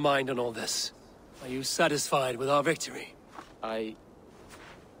know your mind on all this. Are you satisfied with our victory? I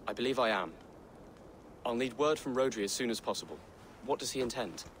believe I am. I'll need word from Rodri as soon as possible. What does he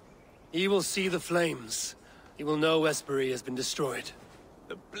intend? He will see the flames. He will know Espery has been destroyed.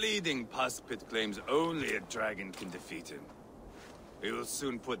 The bleeding pus pit claims only a dragon can defeat him. We will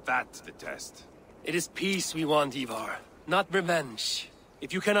soon put that to the test. It is peace we want, Ivar, not revenge.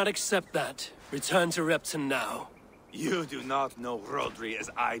 If you cannot accept that, return to Repton now. You do not know Rodri as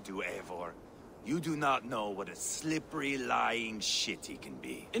I do, Eivor. You do not know what a slippery, lying shit he can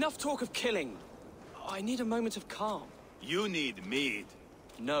be. Enough talk of killing! I need a moment of calm. You need mead.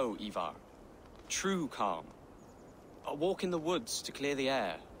 No, Ivar. True calm. A walk in the woods to clear the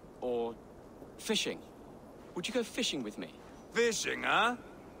air. Or fishing. Would you go fishing with me? Fishing, huh?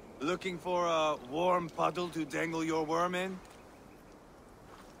 Looking for a warm puddle to dangle your worm in?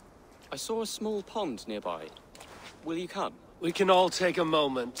 I saw a small pond nearby. Will you come? We can all take a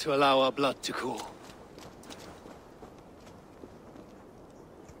moment to allow our blood to cool.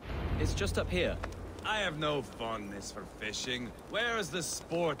 It's just up here. I have no fondness for fishing. Where is the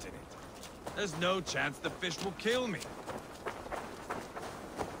sport in it? There's no chance the fish will kill me.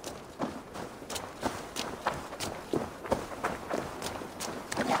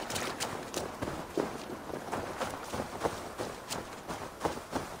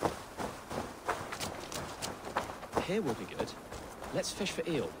 Here will be good. Let's fish for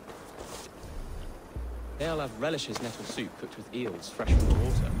eel. They'll have relishes nettle soup cooked with eels fresh from the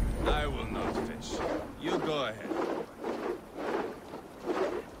water. I will not fish. You go ahead.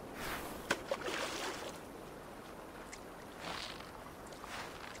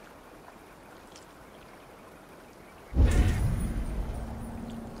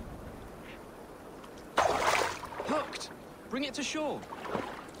 Hooked! Bring it to shore.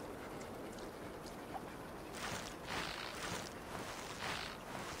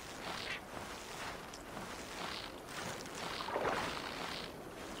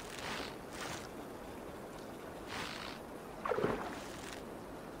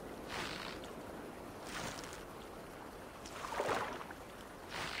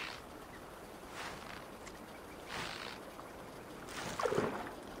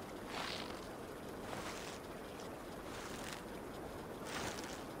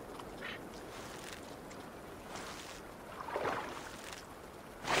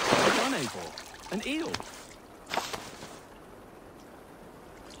 An eel!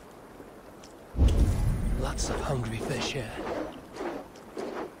 Lots of hungry fish here.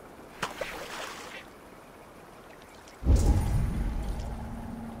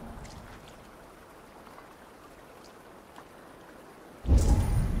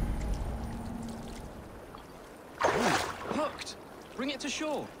 Hooked! Bring it to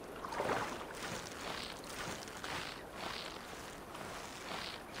shore.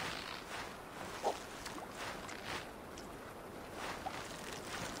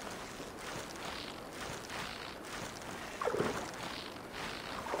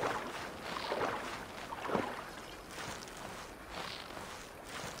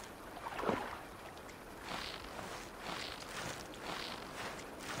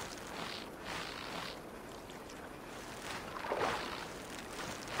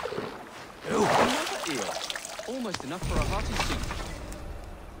 Almost enough for a hearty soup.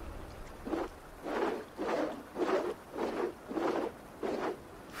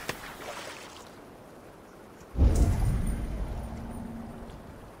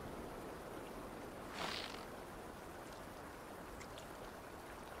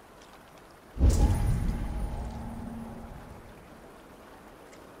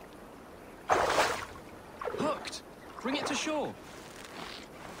 Hooked! Bring it to shore.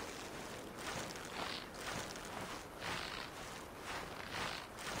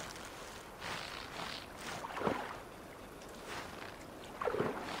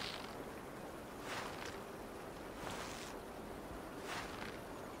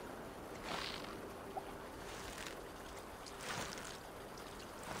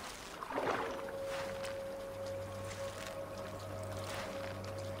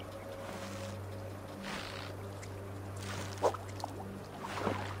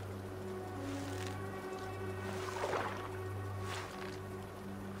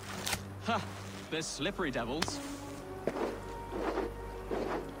 They're slippery devils.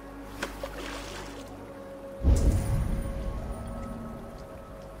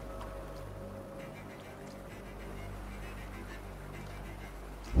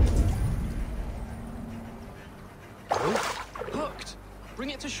 Hooked! Bring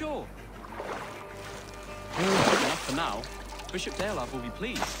it to shore. Enough for now. Bishop Deolav will be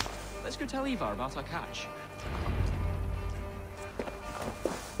pleased. Let's go tell Ivar about our catch.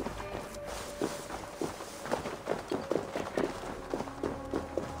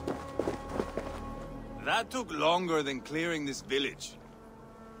 That took longer than clearing this village.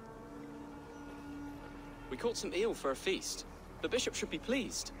 We caught some eel for a feast. The bishop should be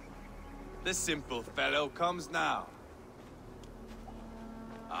pleased. The simple fellow comes now.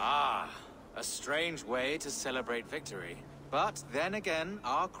 Ah, a strange way to celebrate victory. But then again,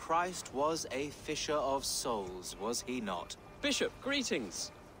 our Christ was a fisher of souls, was he not? Bishop,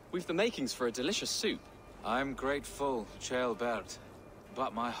 greetings. We've the makings for a delicious soup. I'm grateful, Ceolbert,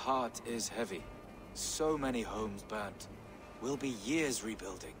 but my heart is heavy. So many homes burnt. We'll be years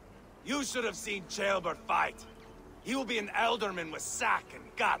rebuilding. You should have seen Ceolbert fight. He will be an alderman with sack and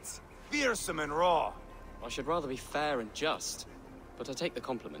guts, fearsome and raw. I should rather be fair and just, but I take the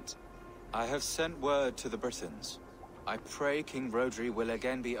compliment. I have sent word to the Britons. I pray King Rodri will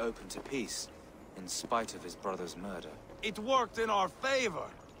again be open to peace, in spite of his brother's murder. It worked in our favor.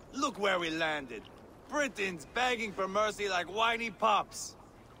 Look where we landed. Britons begging for mercy like whiny pups.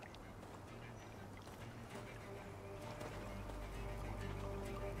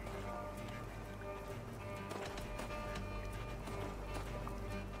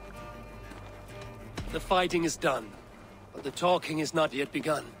 The fighting is done, but the talking is not yet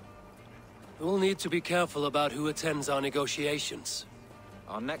begun. We'll need to be careful about who attends our negotiations.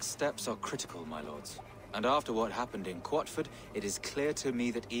 Our next steps are critical, my lords. And after what happened in Quatford, it is clear to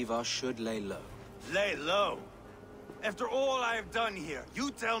me that Ivar should lay low. Lay low? After all I have done here,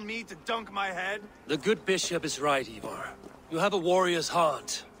 you tell me to dunk my head? The good bishop is right, Ivar. You have a warrior's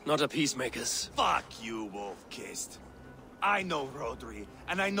heart, not a peacemaker's. Fuck you, wolf-kissed. I know Rodri,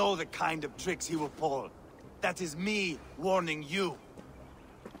 and I know the kind of tricks he will pull. That is me warning you.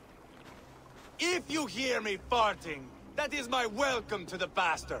 If you hear me farting, that is my welcome to the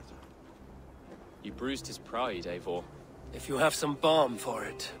bastard. You bruised his pride, Eivor. If you have some balm for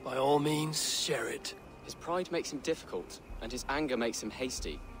it, by all means, share it. His pride makes him difficult, and his anger makes him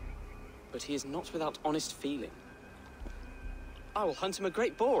hasty. But he is not without honest feeling. I will hunt him a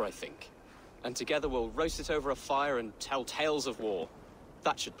great boar, I think. And together we'll roast it over a fire and tell tales of war.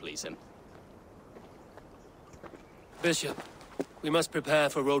 That should please him. Bishop, we must prepare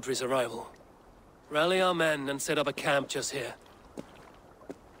for Rodri's arrival. Rally our men and set up a camp just here.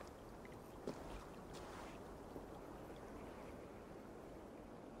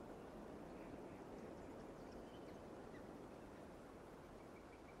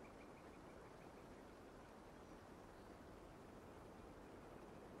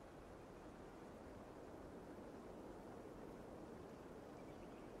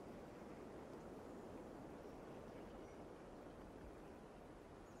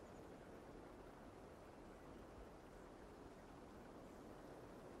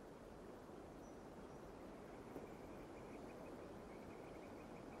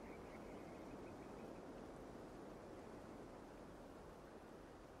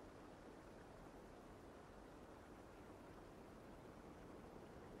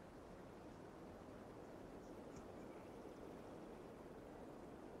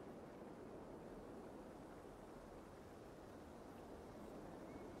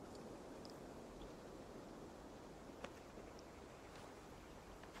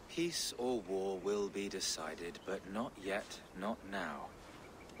 Peace or war will be decided, but not yet, not now.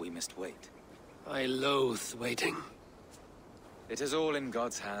 We must wait. I loathe waiting. It is all in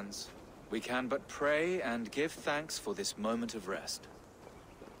God's hands. We can but pray and give thanks for this moment of rest.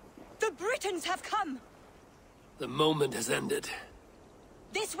 The Britons have come! The moment has ended.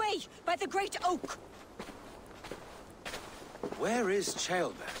 This way, by the Great Oak! Where is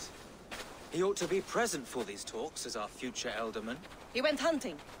Ceolbert? He ought to be present for these talks as our future elderman. He went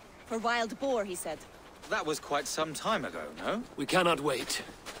hunting. For wild boar, he said. That was quite some time ago, no? We cannot wait.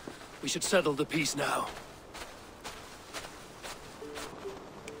 We should settle the peace now.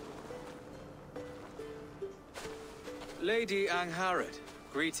 Lady Angharad,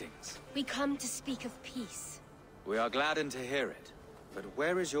 greetings. We come to speak of peace. We are gladdened to hear it. But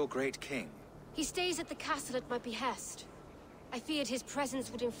where is your great king? He stays at the castle at my behest. I feared his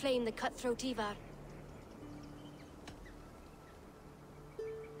presence would inflame the cutthroat Ivar.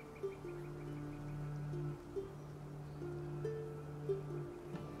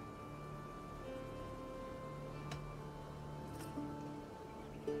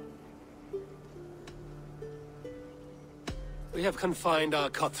 We have confined our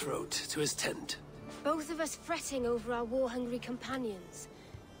cutthroat to his tent. Both of us fretting over our war-hungry companions.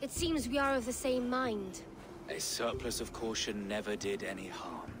 It seems we are of the same mind. A surplus of caution never did any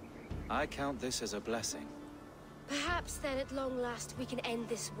harm. I count this as a blessing. Perhaps then at long last we can end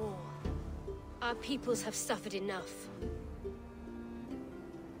this war. Our peoples have suffered enough.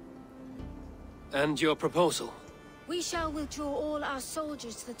 And your proposal? We shall withdraw all our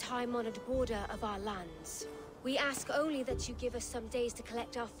soldiers to the time-honored border of our lands. We ask only that you give us some days to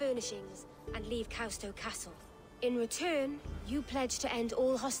collect our furnishings and leave Causto Castle. In return, you pledge to end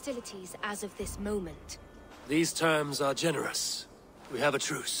all hostilities as of this moment. These terms are generous. We have a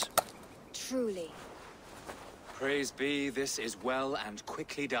truce. Truly. Praise be, this is well and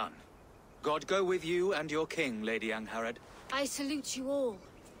quickly done. God go with you and your king, Lady Angharad. I salute you all.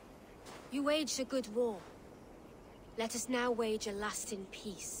 You waged a good war. Let us now wage a lasting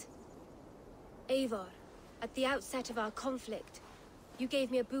peace. Eivor, at the outset of our conflict, you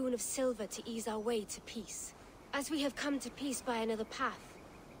gave me a boon of silver to ease our way to peace. As we have come to peace by another path,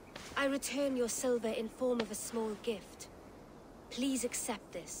 I return your silver in form of a small gift. Please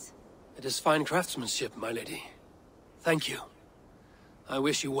accept this. It is fine craftsmanship, my lady. Thank you. I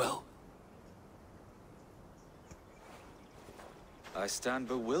wish you well. I stand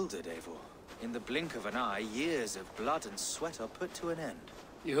bewildered, Eivor. In the blink of an eye, years of blood and sweat are put to an end.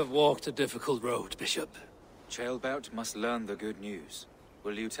 You have walked a difficult road, Bishop. Ceolbert must learn the good news.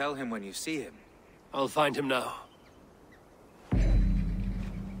 Will you tell him when you see him? I'll find him now.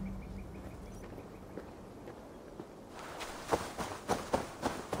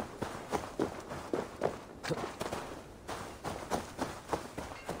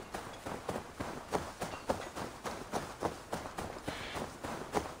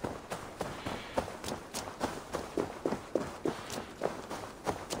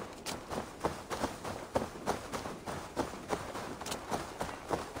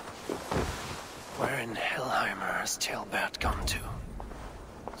 Where in Hellheimer has Ceolbert gone to?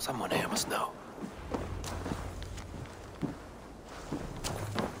 Someone here must know.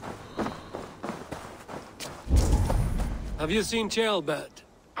 Have you seen Ceolbert?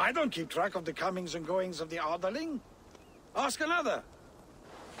 I don't keep track of the comings and goings of the Arderling. Ask another.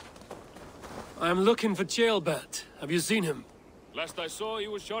 I'm looking for Ceolbert. Have you seen him? Last I saw, he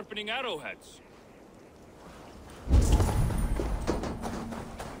was sharpening arrowheads.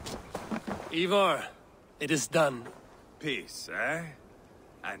 Ivar, it is done. Peace, eh?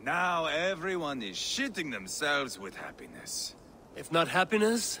 And now everyone is shitting themselves with happiness. If not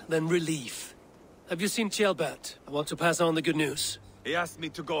happiness, then relief. Have you seen Ceolbert? I want to pass on the good news. He asked me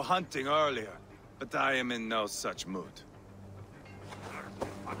to go hunting earlier, but I am in no such mood.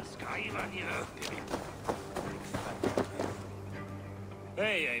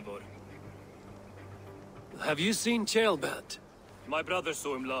 Hey, Eivor. Have you seen Ceolbert? My brother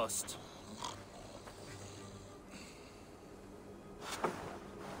saw him last.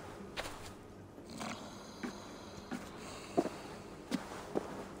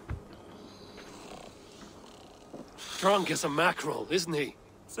 Drunk as a mackerel, isn't he?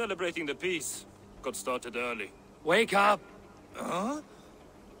 Celebrating the peace. Got started early. Wake up! Huh?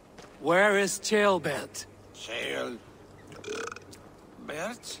 Where is Ceolbert?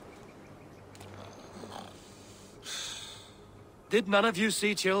 Bert? Did none of you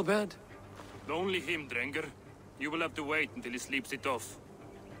see Ceolbert? Only him, Drenger. You will have to wait until he sleeps it off.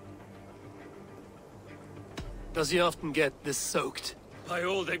 Does he often get this soaked? By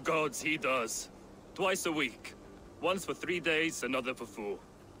all the gods, he does. Twice a week. Once for 3 days, another for 4.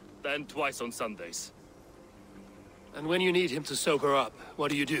 Then twice on Sundays. And when you need him to sober up, what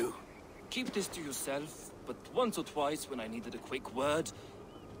do you do? Keep this to yourself, but once or twice when I needed a quick word,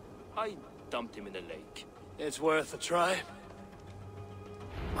 I dumped him in a lake. It's worth a try.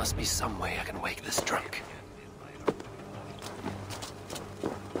 Must be some way I can wake this drunk.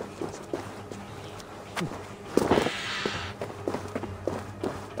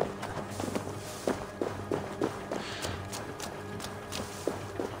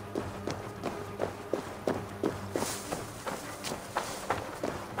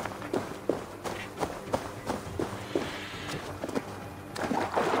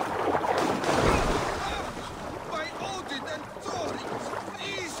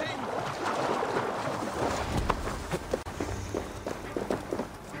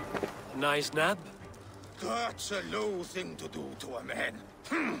 Nice nap? That's a low thing to do to a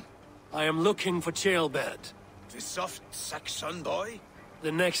man. I am looking for Ceolbert. The soft Saxon boy?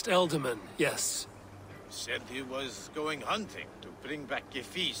 The next Elderman, yes. Said he was going hunting to bring back a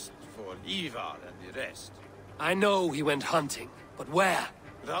feast for Ivar and the rest. I know he went hunting, but where?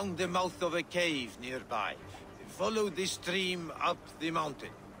 Round the mouth of a cave nearby. Follow the stream up the mountain,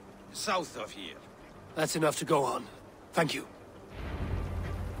 south of here. That's enough to go on. Thank you.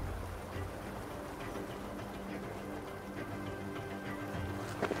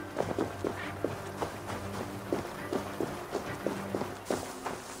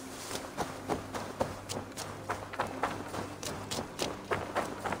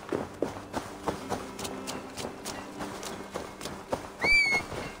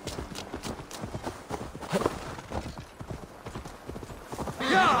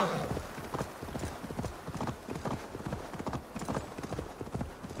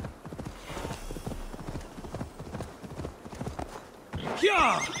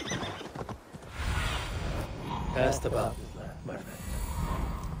 Just about, my friend.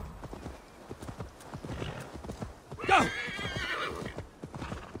 Go!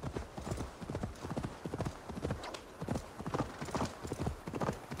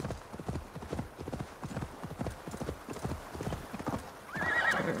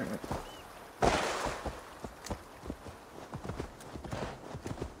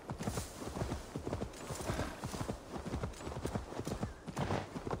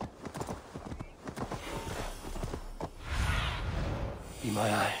 Be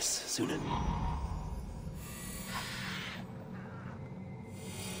my eyes, Sunan.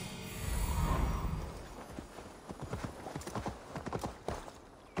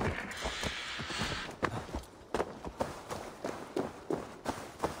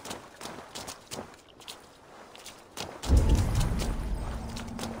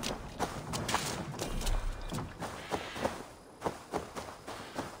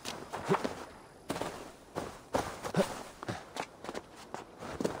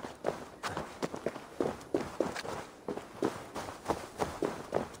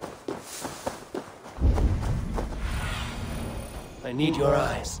 I need your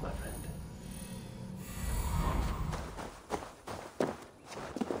eyes, my friend.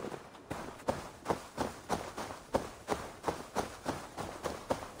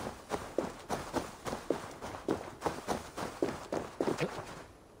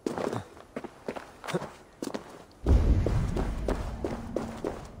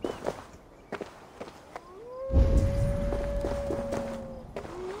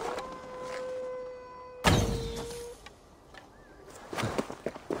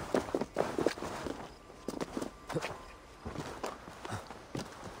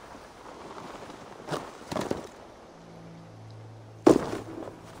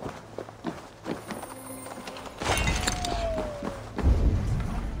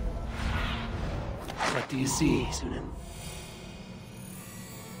 What do you see, Sunan?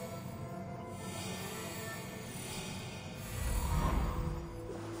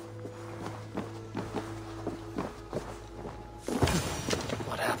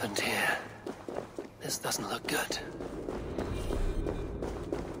 What happened here? This doesn't look good.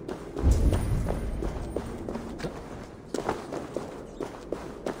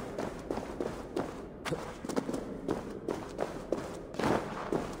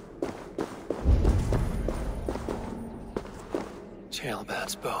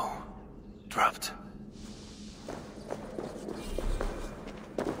 Jailbird's bow. Dropped.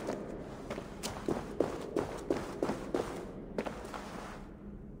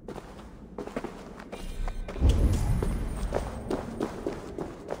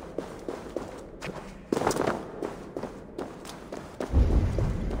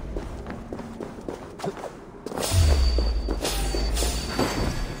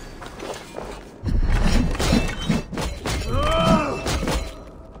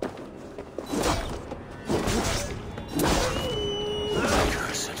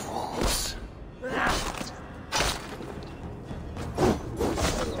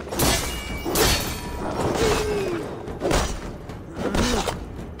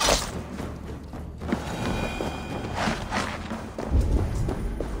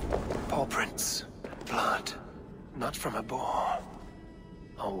 Not from a boar.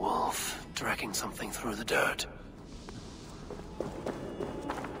 A wolf dragging something through the dirt.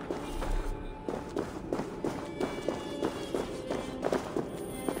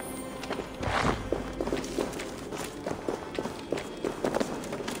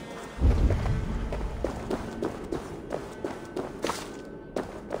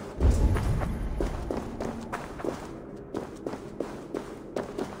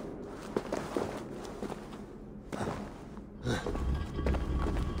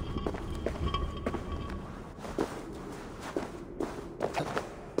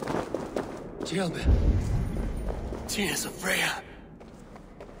 Jailbird. Tears of Freya.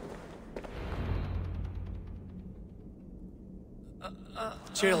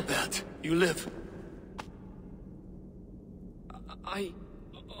 Jailbird, you live.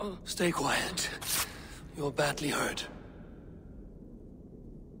 Stay quiet. You're badly hurt.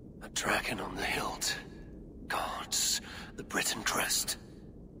 A dragon on the hilt. Guards the Briton crest.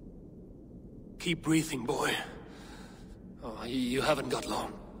 Keep breathing, boy. Oh, you haven't got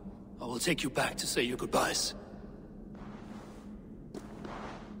long. I will take you back to say your goodbyes.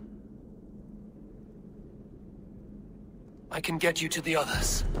 I can get you to the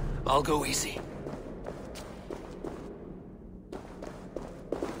others. I'll go easy.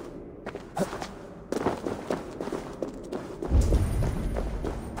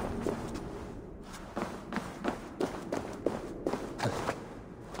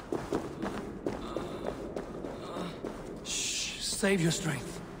 Shh, save your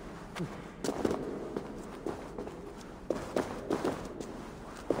strength.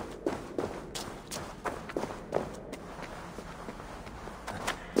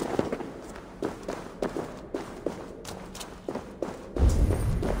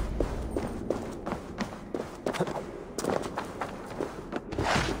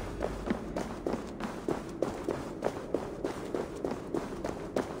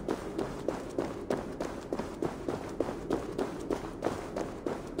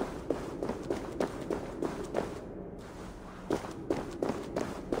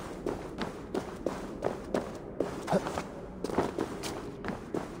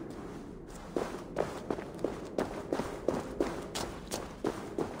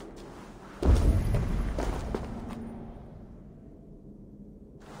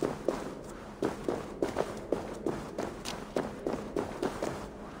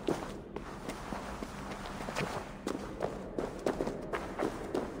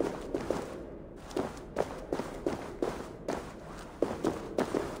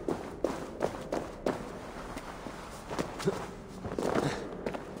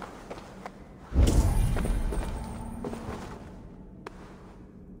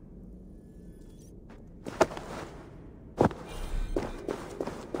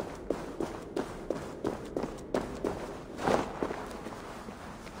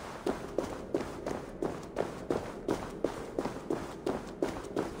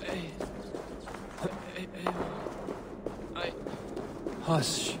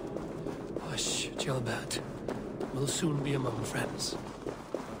 Hush. Hush, Gilbert. We'll soon be among friends.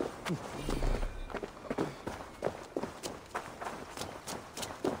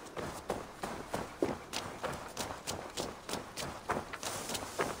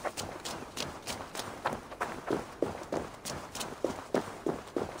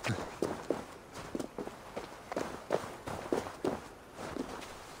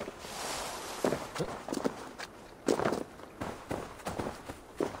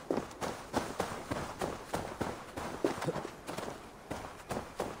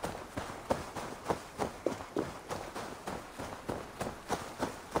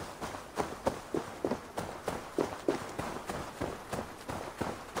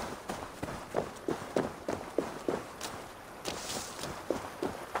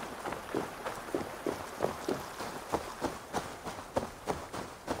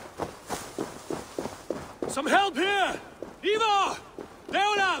 Some help here! Ivar!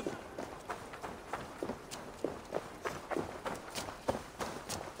 Leolav!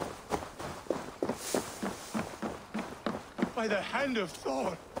 By the hand of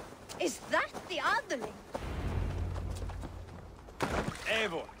Thor! Is that the Underling?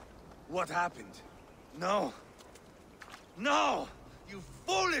 Eivor, what happened? No. No! You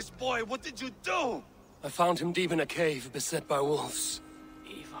foolish boy, what did you do? I found him deep in a cave beset by wolves.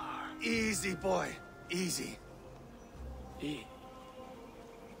 Ivar. Easy, boy. Easy. Ivar.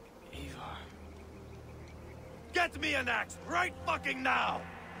 Get me an axe right fucking now!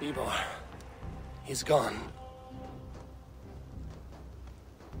 Ivar. He's gone.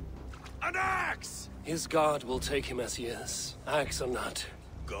 An axe! His god will take him as he is, axe or not.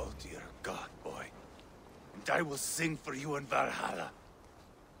 Go to your god, boy. And I will sing for you in Valhalla.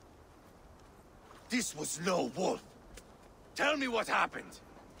 This was no wolf. Tell me what happened.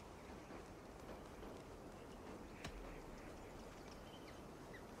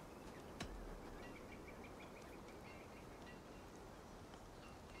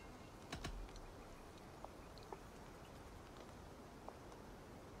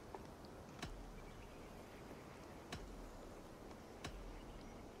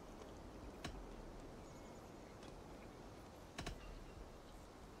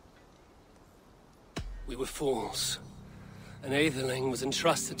 We were fools. An Aetherling was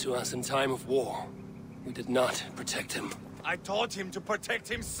entrusted to us in time of war. We did not protect him. I taught him to protect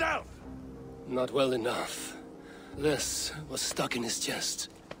himself! Not well enough. This was stuck in his chest.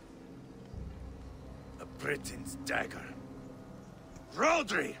 A Briton's dagger.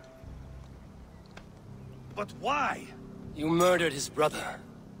 Rodri! But why? You murdered his brother.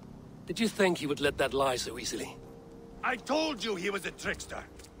 Did you think he would let that lie so easily? I told you he was a trickster.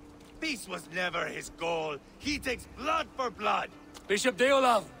 Peace was never his goal. He takes blood for blood. Bishop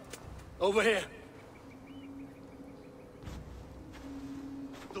Deolav! Over here.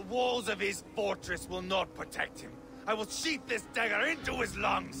 The walls of his fortress will not protect him. I will sheath this dagger into his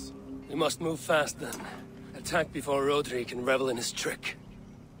lungs. We must move fast then. Attack before Rodri can revel in his trick.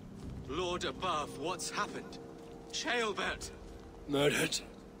 Lord above, what's happened? Ceolbert! Murdered.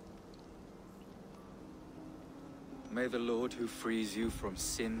 May the Lord who frees you from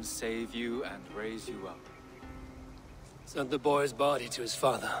sin save you and raise you up. Sent the boy's body to his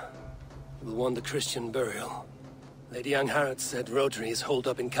father. He will want the Christian burial. Lady Angharad said Rodri is holed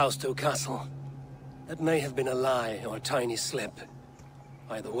up in Kausto Castle. That may have been a lie or a tiny slip.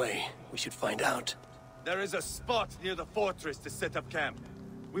 Either way, we should find out. There is a spot near the fortress to set up camp.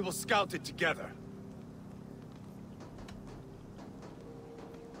 We will scout it together.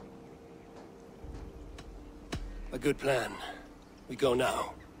 A good plan. We go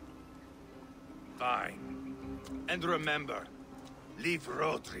now. Fine. And remember, leave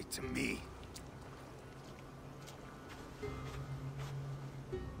Rodri to me.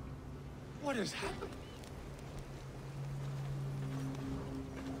 What has happened?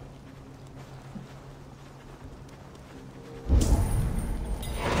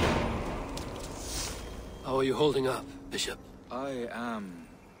 How are you holding up, Bishop? I am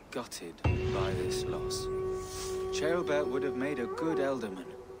gutted by this loss. Ceolbert would have made a good ealdorman,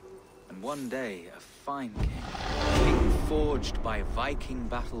 and one day a fine king. A king forged by Viking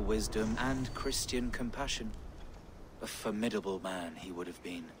battle wisdom and Christian compassion. A formidable man he would have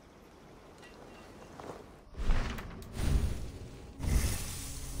been.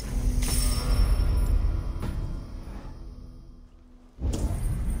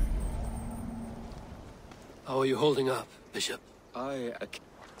 How are you holding up, Bishop? You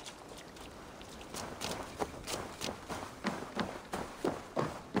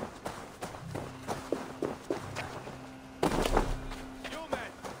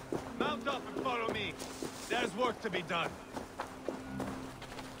men, mount up and follow me. There's work to be done.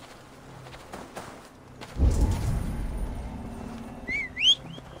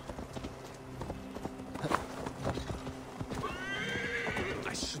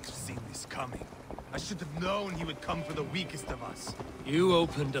 I should have seen this coming. I should have known he would come for the weakest of us. You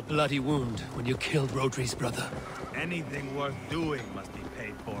opened a bloody wound when you killed Rodri's brother. Anything worth doing must be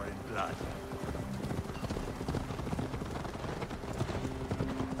paid for in blood.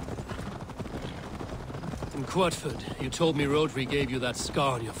 In Quatford, you told me Rodri gave you that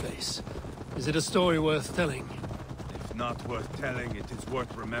scar on your face. Is it a story worth telling? If not worth telling, it is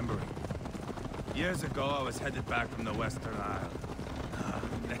worth remembering. Years ago, I was headed back from the Western Isle.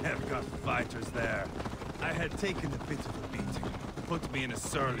 They have got fighters there. I had taken a bit of a beating. Put me in a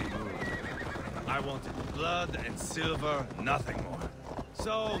surly mood. I wanted blood and silver, nothing more.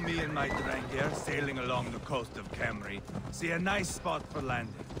 So, me and my Drengir, sailing along the coast of Kemri, see a nice spot for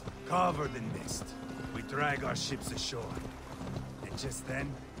landing, covered in mist. We drag our ships ashore. And just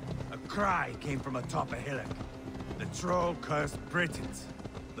then, a cry came from atop a hillock. The troll cursed Britons.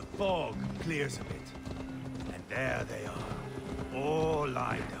 The fog clears a bit. And there they are, all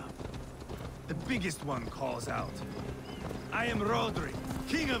lined up. The biggest one calls out, "I am Rodri,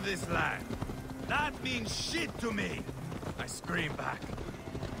 king of this land. That means shit to me!" I scream back.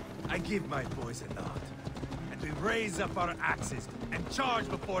 I give my boys a nod. And we raise up our axes and charge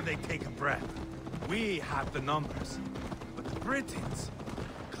before they take a breath. We have the numbers. But the Britons,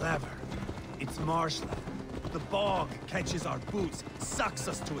 clever. It's marshland. The bog catches our boots, sucks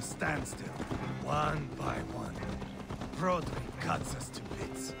us to a standstill. One by one, Rodri cuts us to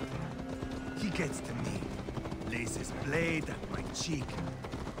bits. He gets to me, lays his blade at my cheek,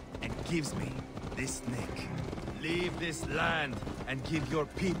 and gives me this nick. Leave this land and give your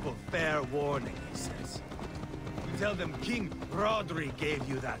people fair warning, he says. Tell them King Rodri gave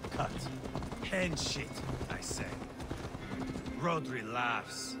you that cut. Hen shit, I say. Rodri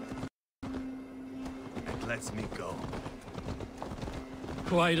laughs and lets me go.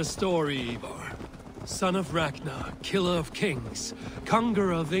 Quite a story, Ivar. Son of Ragnar, killer of kings,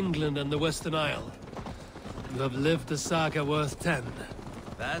 conqueror of England and the Western Isle. You have lived a saga worth 10.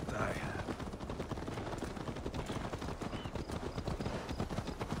 That I have.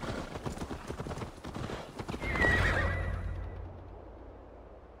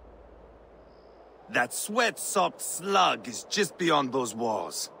 That sweat-soaked slug is just beyond those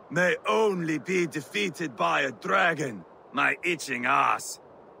walls. May only be defeated by a dragon, my itching ass.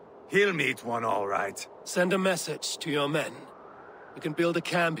 He'll meet one all right. Send a message to your men. We can build a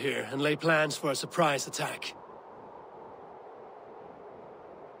camp here and lay plans for a surprise attack.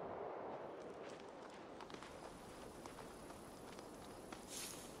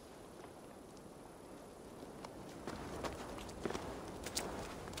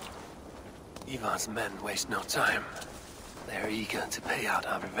 Ivar's men waste no time. They are eager to pay out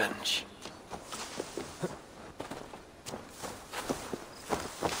our revenge.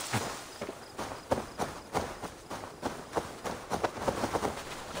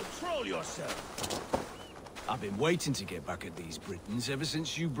 Control yourself! I've been waiting to get back at these Britons ever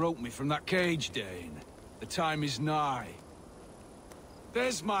since you broke me from that cage, Dane. The time is nigh.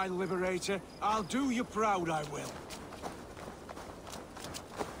 There's my liberator. I'll do you proud, I will.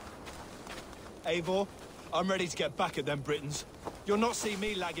 Eivor, I'm ready to get back at them Britons. You'll not see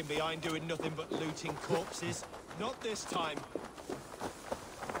me lagging behind doing nothing but looting corpses. Not this time.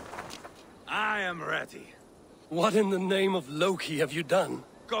 I am ready. What in the name of Loki have you done?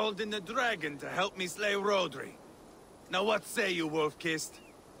 Called in the dragon to help me slay Rodri. Now what say you, Wolf-Kissed?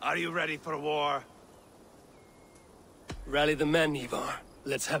 Are you ready for war? Rally the men, Ivar.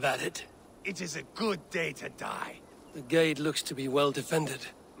 Let's have at it. It is a good day to die. The gate looks to be well defended.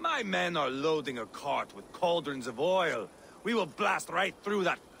 My men are loading a cart with cauldrons of oil. We will blast right through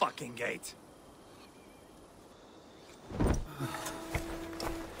that fucking gate.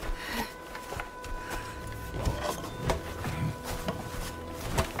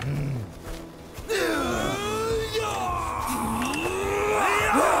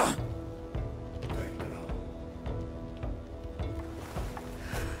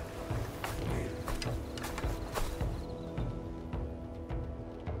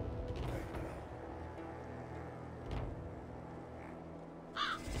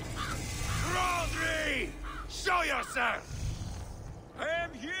 Show yourself! I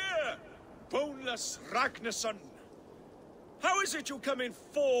am here, boneless Ragnarsson. How is it you come in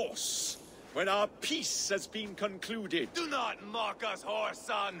force when our peace has been concluded? Do not mock us,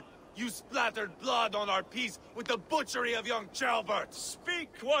 whoreson! You splattered blood on our peace with the butchery of young Chalbert! Speak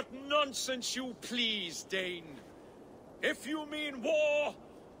what nonsense you please, Dane. If you mean war,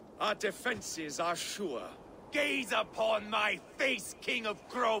 our defenses are sure. Gaze upon my face, King of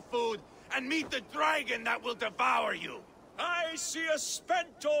Crow Food, and meet the dragon that will devour you! I see a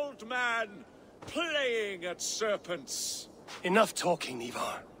spent old man playing at serpents. Enough talking,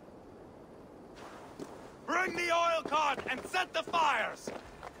 Ivar. Bring the oil cart and set the fires!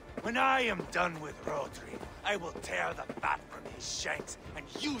 When I am done with Rodri, I will tear the fat from his shanks and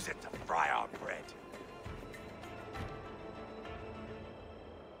use it to fry our bread.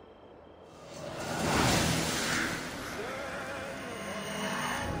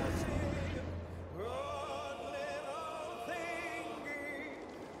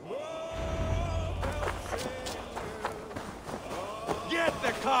 Get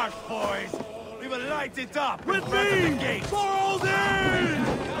the cart, boys! We will light it up with me! For all day!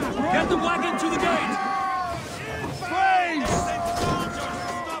 Get the wagon to the gate! Flames! Soldiers,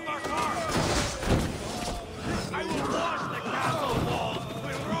 stop our cart! I will wash the castle walls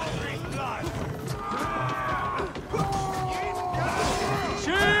with Rodri's blood!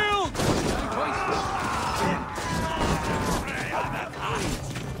 Shield!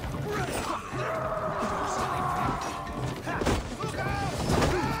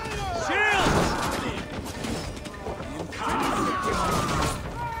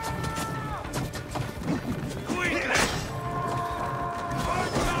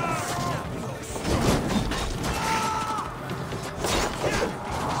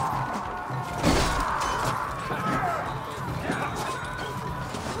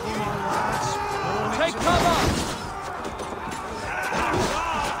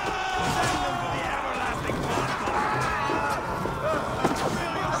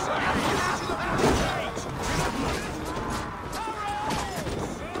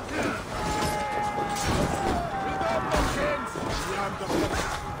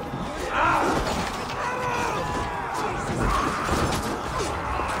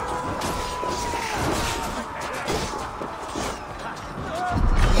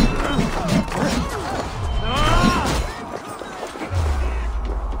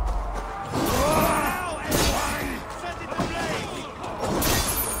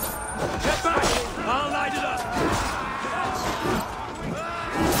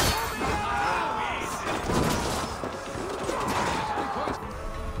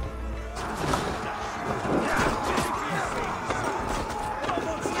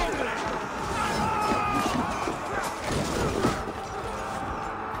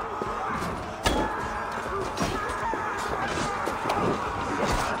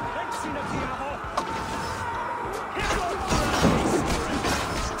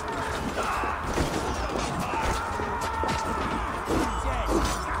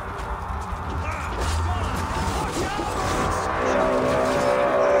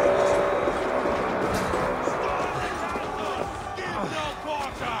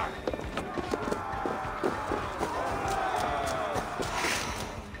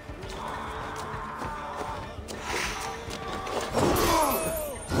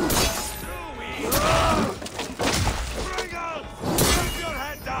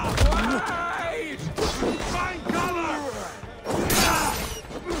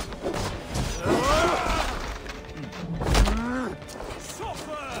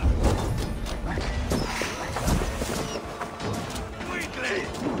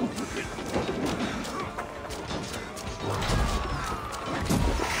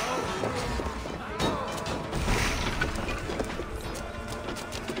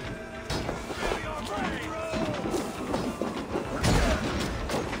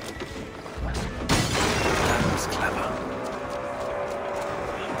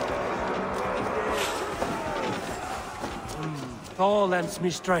 Thor lends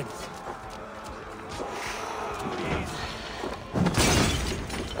me strength.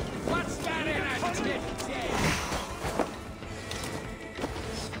 What's that in a tip?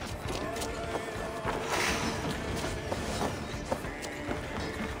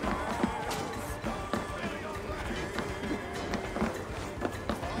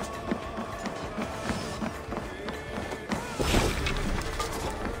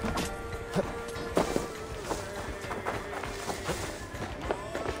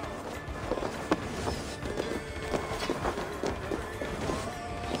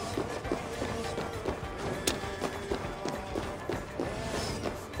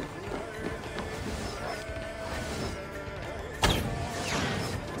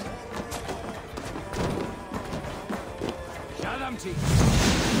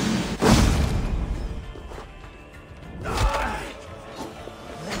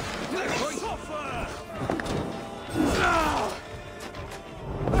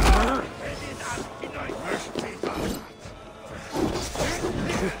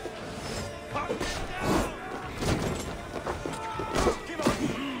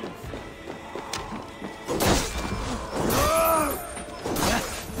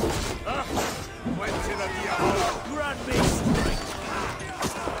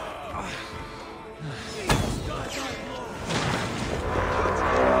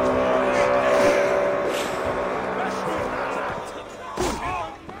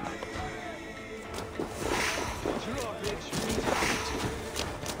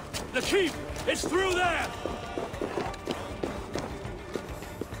 The keep! It's through there!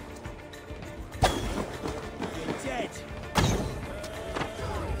 You're dead.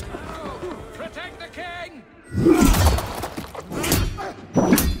 Protect the king!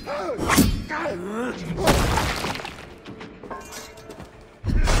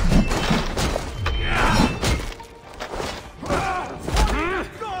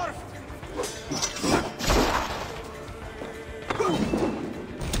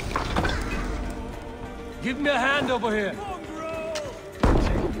 Give me a hand over here.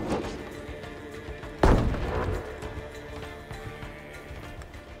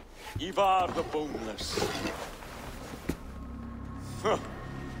 Ivar the Boneless. Huh.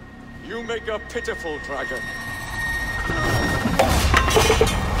 You make a pitiful dragon.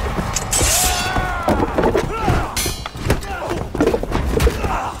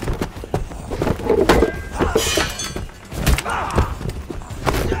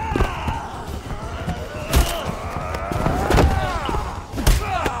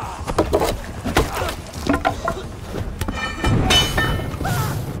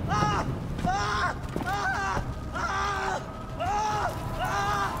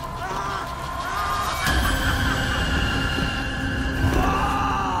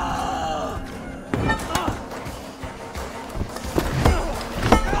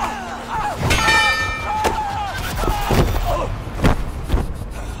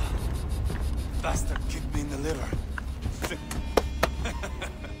 Bastard kicked me in the liver.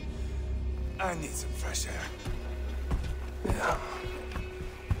 I need some fresh air. Yeah.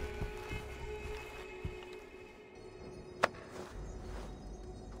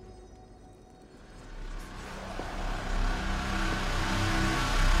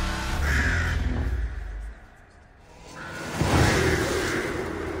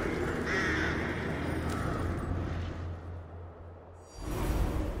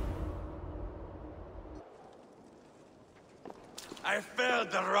 I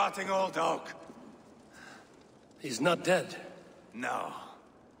felled the rotting old oak. He's not dead. No.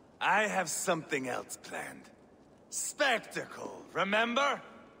 I have something else planned. Spectacle, remember?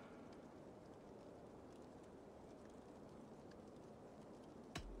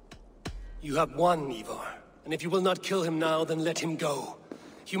 You have won, Ivar. And if you will not kill him now, then let him go.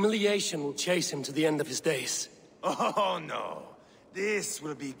 Humiliation will chase him to the end of his days. Oh, no. This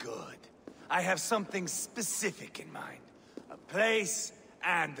will be good. I have something specific in mind. A place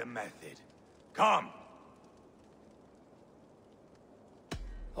and a method. Come.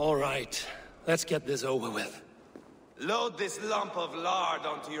 All right. Let's get this over with. Load this lump of lard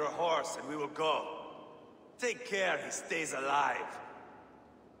onto your horse and we will go. Take care he stays alive.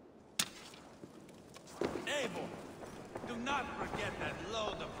 Abel, do not forget that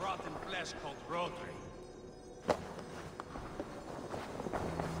load of rotten flesh called Rodri.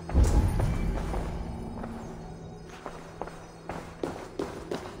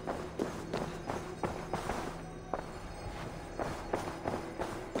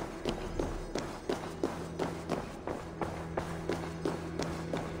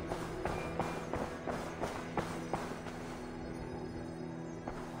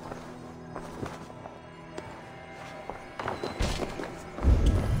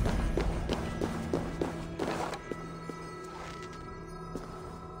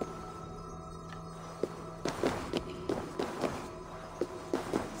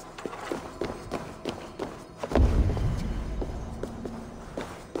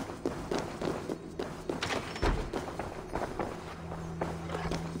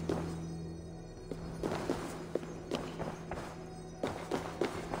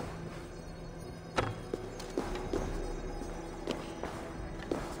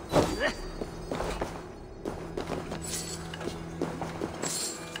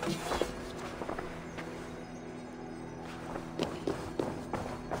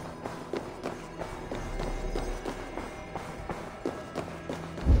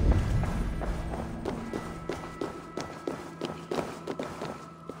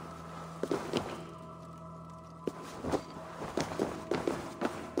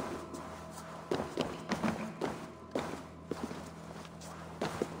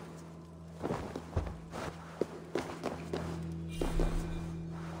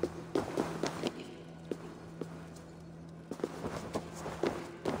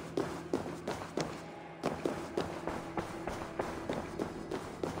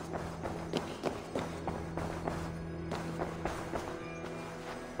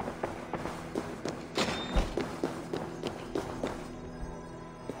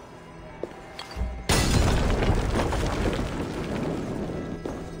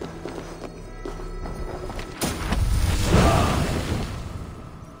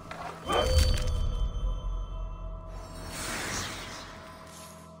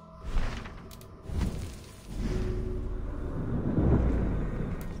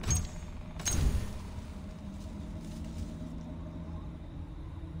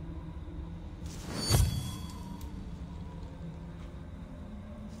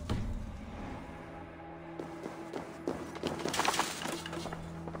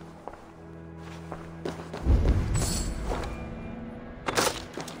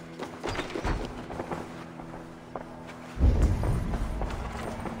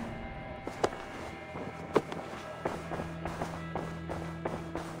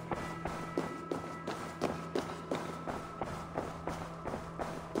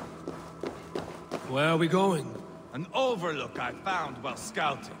 Where are we going? An overlook I found while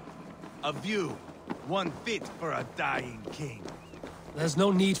scouting. A view, one fit for a dying king. There's no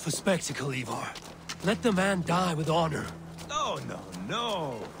need for spectacle, Ivar. Let the man die with honor. No, no,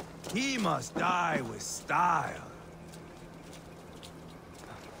 no. He must die with style.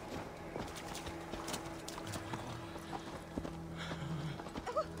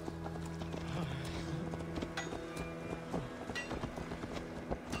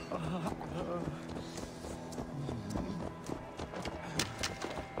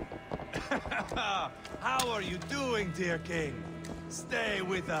 How are you doing, dear king? Stay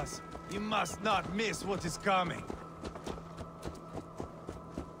with us. You must not miss what is coming.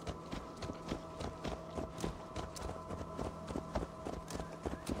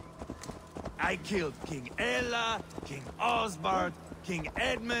 I killed King Ella, King Osbert, King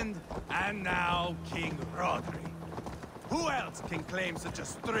Edmund, and now King Rodri. Who else can claim such a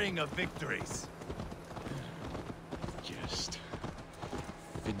string of victories? Just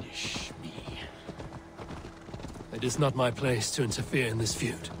finish me. It is not my place to interfere in this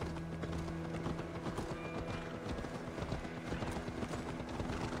feud.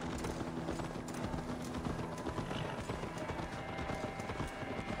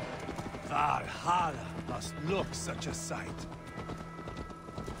 Valhalla must look such a sight.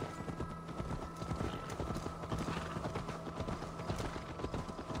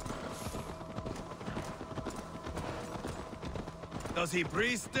 Does he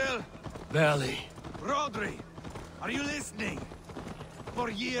breathe still? Barely. Rodri, are you listening?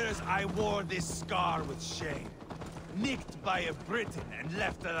 For years I wore this scar with shame. Nicked by a Briton and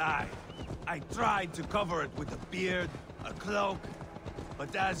left alive. I tried to cover it with a beard, a cloak,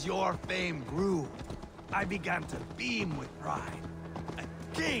 but as your fame grew, I began to beam with pride.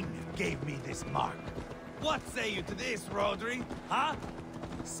 A king gave me this mark. What say you to this, Rodri? Huh?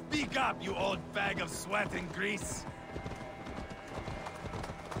 Speak up, you old bag of sweat and grease.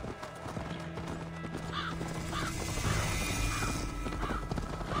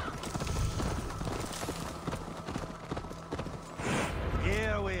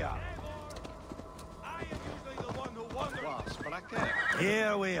 Here we are. I am usually the one who wonders.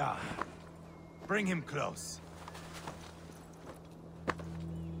 Here we are. Bring him close.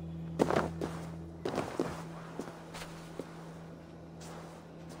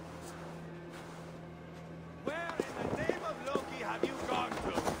 Where in the name of Loki have you gone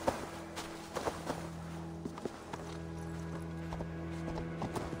to?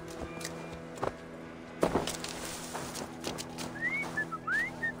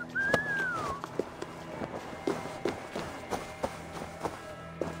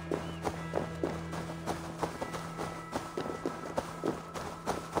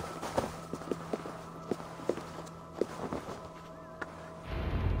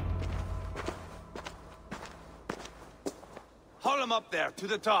 Haul him up there, to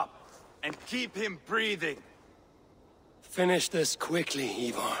the top, and keep him breathing. Finish this quickly,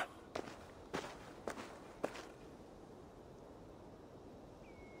 Ivar.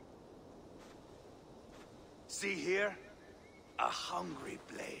 See here? A hungry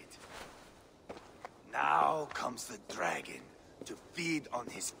blade. Now comes the dragon to feed on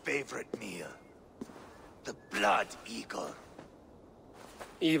his favorite meal. The blood eagle.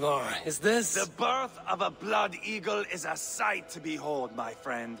 Ivar, is this... The birth of a blood eagle is a sight to behold, my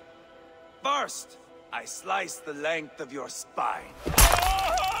friend. First, I slice the length of your spine.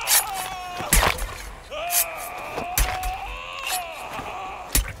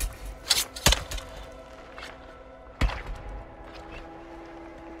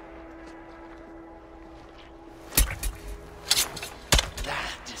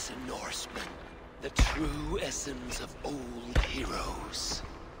 That is a Norseman. The true essence of old heroes.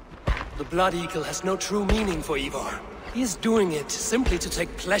 The Blood Eagle has no true meaning for Ivar. He is doing it simply to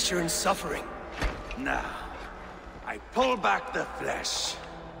take pleasure in suffering. Now, I pull back the flesh.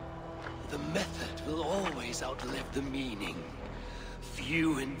 The method will always outlive the meaning.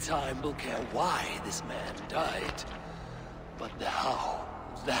 Few in time will care why this man died. But the how,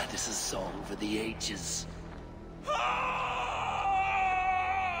 that is a song for the ages.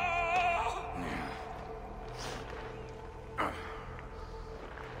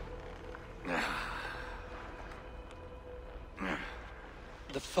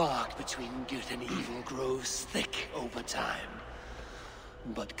 The fog between good and evil grows thick over time.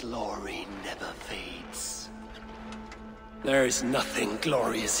 But glory never fades. There is nothing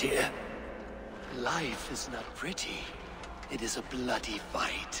glorious here. Life is not pretty. It is a bloody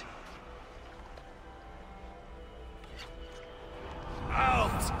fight.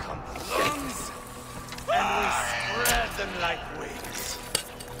 Out come the lungs, and we spread them like wings.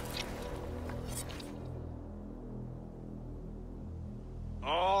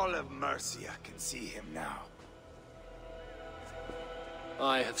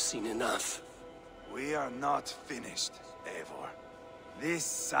 I have seen enough. We are not finished, Eivor. This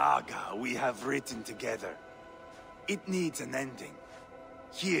saga we have written together, it needs an ending.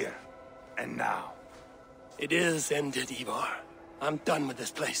 Here and now. It is ended, Ivar. I'm done with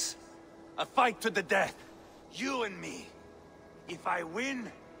this place. A fight to the death. You and me. If I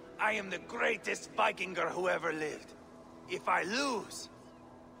win, I am the greatest Vikinger who ever lived. If I lose,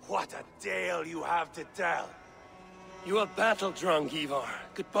 what a tale you have to tell. You are battle-drunk, Ivar.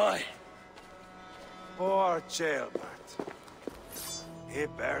 Goodbye. Poor Ceolbert. He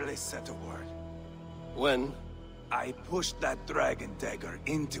barely said a word. When? I pushed that dragon dagger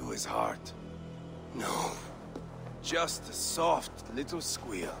into his heart. No. Just a soft little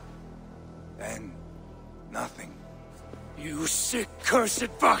squeal. Then, nothing. You sick, cursed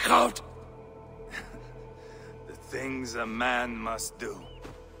fuck-out! The things a man must do.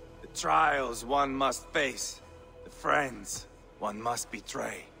 The trials one must face. The friends one must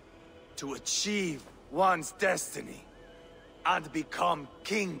betray. To achieve one's destiny. And become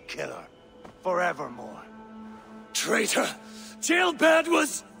king-killer forevermore. Traitor! Ceolbert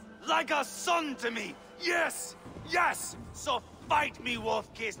was... like a son to me! Yes! Yes! So fight me,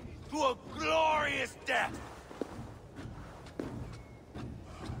 Wolf-Kissed, to a glorious death!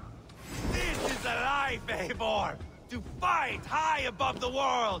 This is a life, Eivor! To fight high above the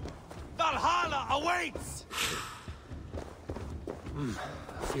world! Valhalla awaits!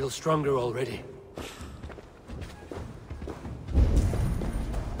 I feel stronger already.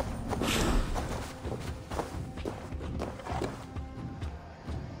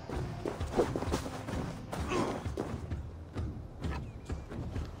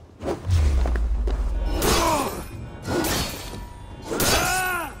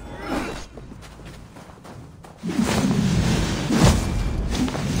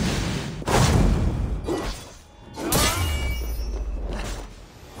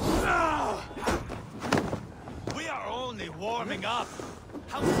 Warming up!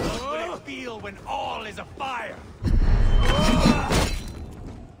 How good will it feel when all is afire?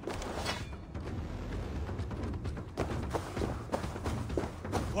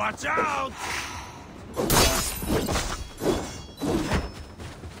 Watch out!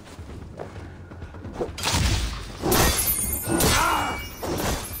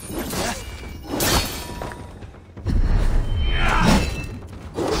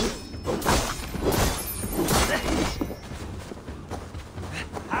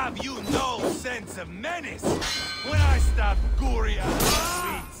 Have you no sense of menace? When I stab Guria in the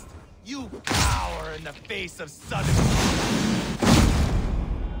streets, you cower in the face of sudden...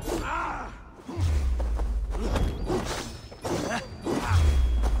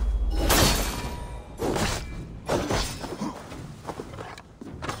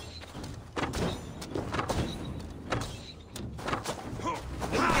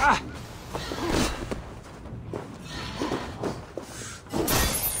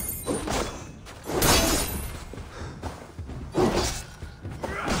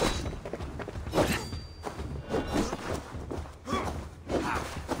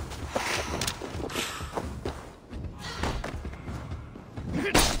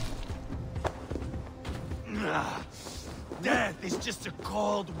 Death is just a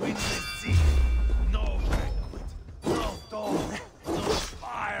cold, windless sea. No banquet, no dawn, no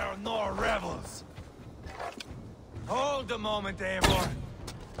fire, nor revels. Hold a moment, Eivor.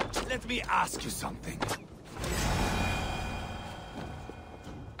 Let me ask you something.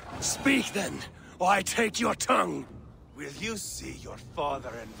 Speak then, or I take your tongue. Will you see your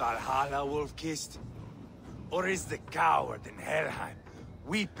father in Valhalla, Wolf-Kissed? Or is the coward in Helheim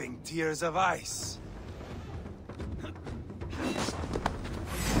weeping tears of ice?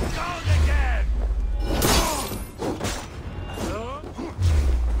 Down again!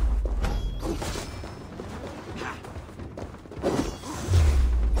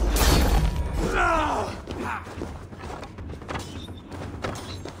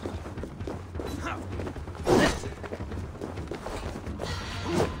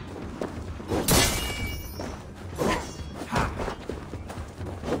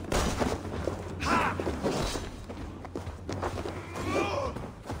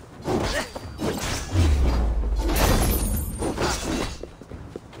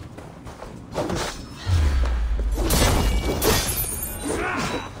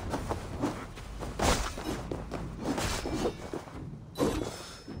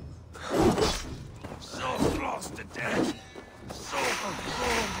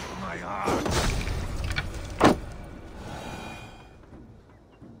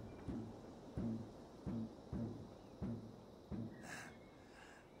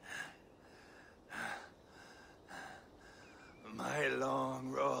 My long long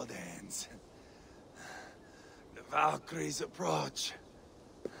road ends. The Valkyries approach.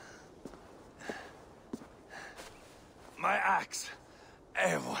 My axe,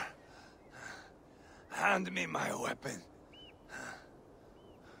 Eivor. Hand me my weapon.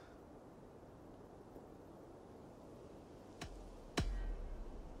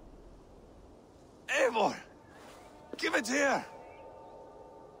 Eivor! Give it here!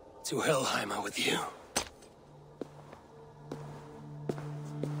 To Helheim with you.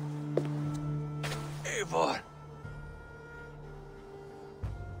 Eivor!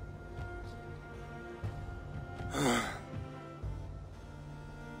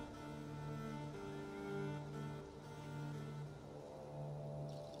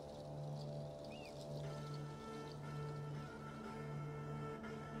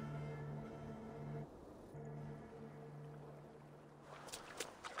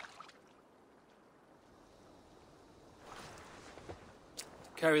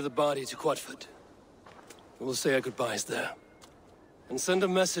 Carry the body to Quatford. We'll say our goodbyes there. And send a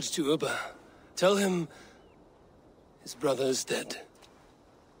message to Ubba. Tell him his brother is dead.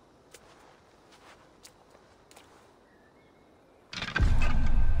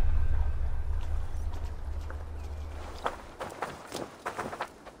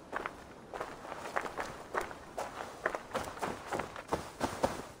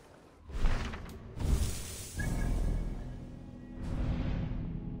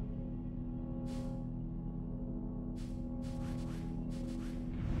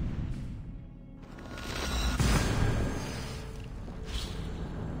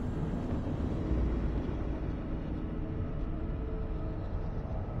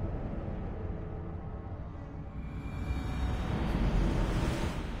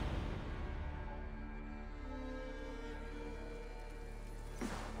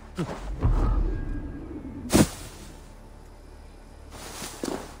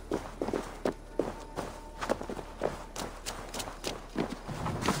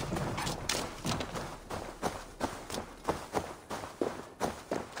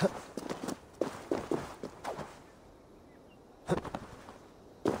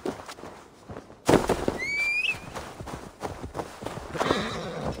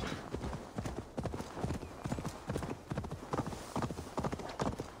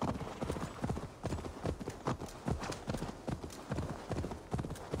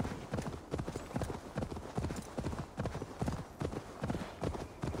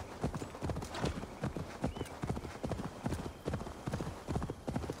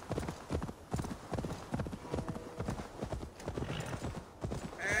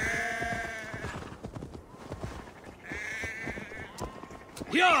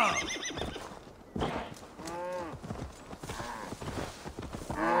 Yeah!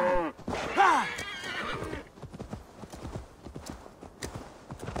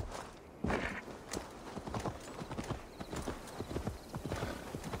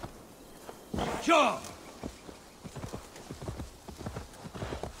 Sure!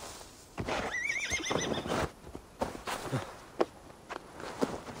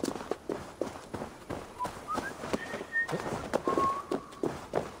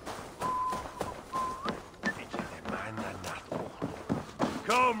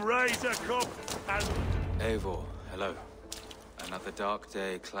 Come, raise a cup and... Eivor, hello. Another dark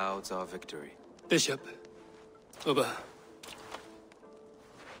day clouds our victory. Bishop. Ubba.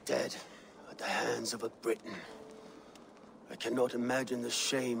 Dead at the hands of a Briton. I cannot imagine the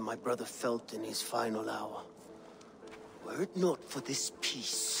shame my brother felt in his final hour. Were it not for this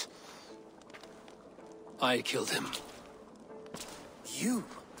peace... I killed him. You?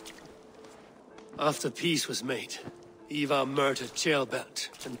 After peace was made, Ivar murdered Ceolbert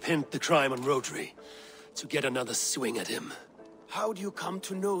and pinned the crime on Rodri to get another swing at him. How do you come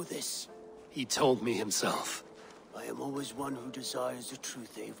to know this? He told me himself. I am always one who desires the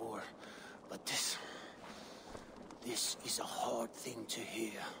truth, Eivor. But this is a hard thing to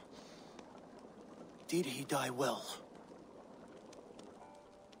hear. Did he die well?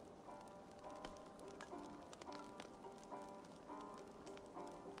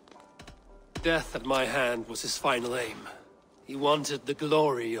 Death at my hand was his final aim. He wanted the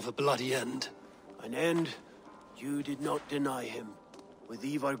glory of a bloody end. An end you did not deny him. With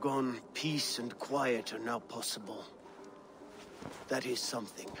Ivar gone, peace and quiet are now possible. That is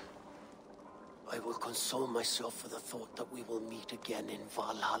something. I will console myself for the thought that we will meet again in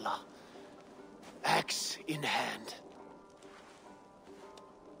Valhalla. Axe in hand.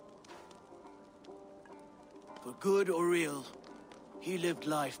 For good or ill, he lived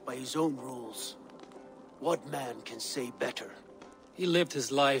life by his own rules. What man can say better? He lived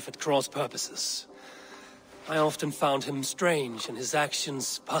his life at cross purposes. I often found him strange and his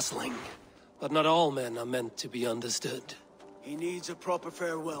actions puzzling. But not all men are meant to be understood. He needs a proper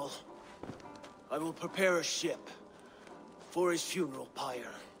farewell. I will prepare a ship for his funeral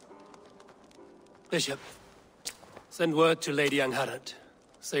pyre. Bishop, send word to Lady Angharad.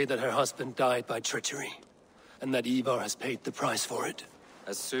 Say that her husband died by treachery, and that Ivar has paid the price for it.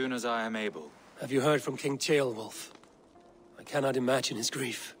 As soon as I am able. Have you heard from King Ceolwulf? I cannot imagine his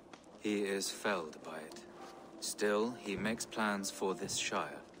grief. He is felled by it. Still, he makes plans for this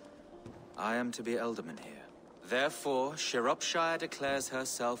shire. I am to be Elderman here. Therefore, Sciropescire declares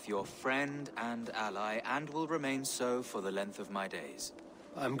herself your friend and ally, and will remain so for the length of my days.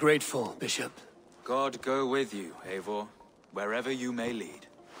 I'm grateful, Bishop. God go with you, Eivor, wherever you may lead.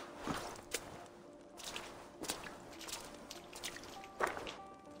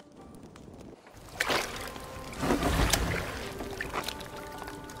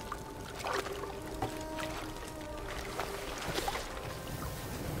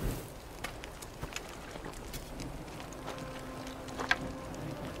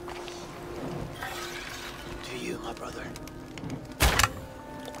 To you, my brother.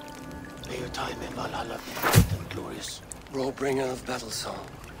 May your time in Valhalla be bright and glorious. Rollbringer of battle song.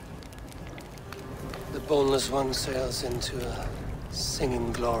 The boneless one sails into a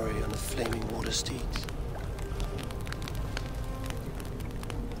singing glory on a flaming water steed.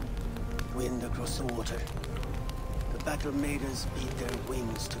 Wind across the water. The battle maidens beat their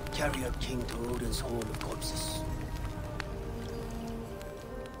wings to carry our king to Odin's hall of corpses.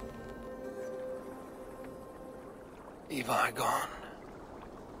 Ivar gone.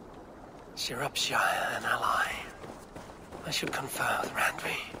 Sciropescire an ally. I should confer with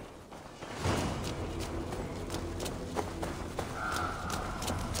Randvi.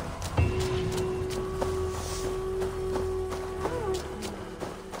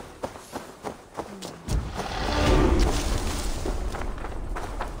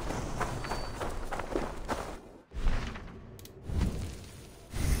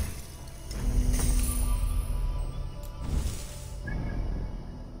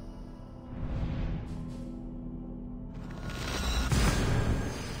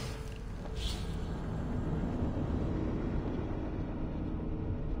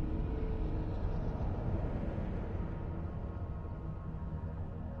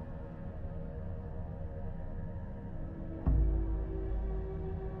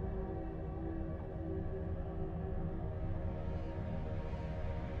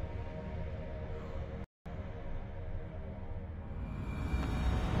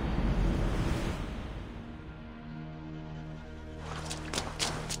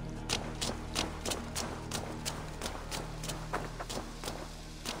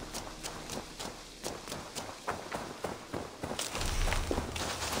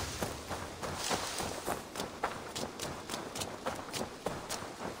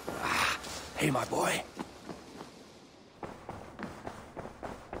 Hey, my boy.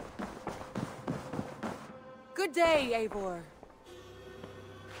 Good day, Eivor.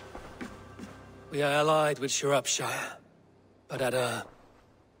 We are allied with Sciropescire, but at a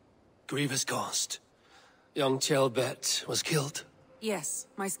grievous cost. Young Ceolbert was killed. Yes,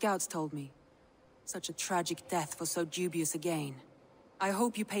 my scouts told me. Such a tragic death for so dubious a gain. I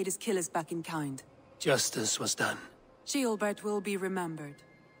hope you paid his killers back in kind. Justice was done. Ceolbert will be remembered.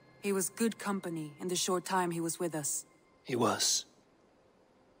 He was good company in the short time he was with us. He was.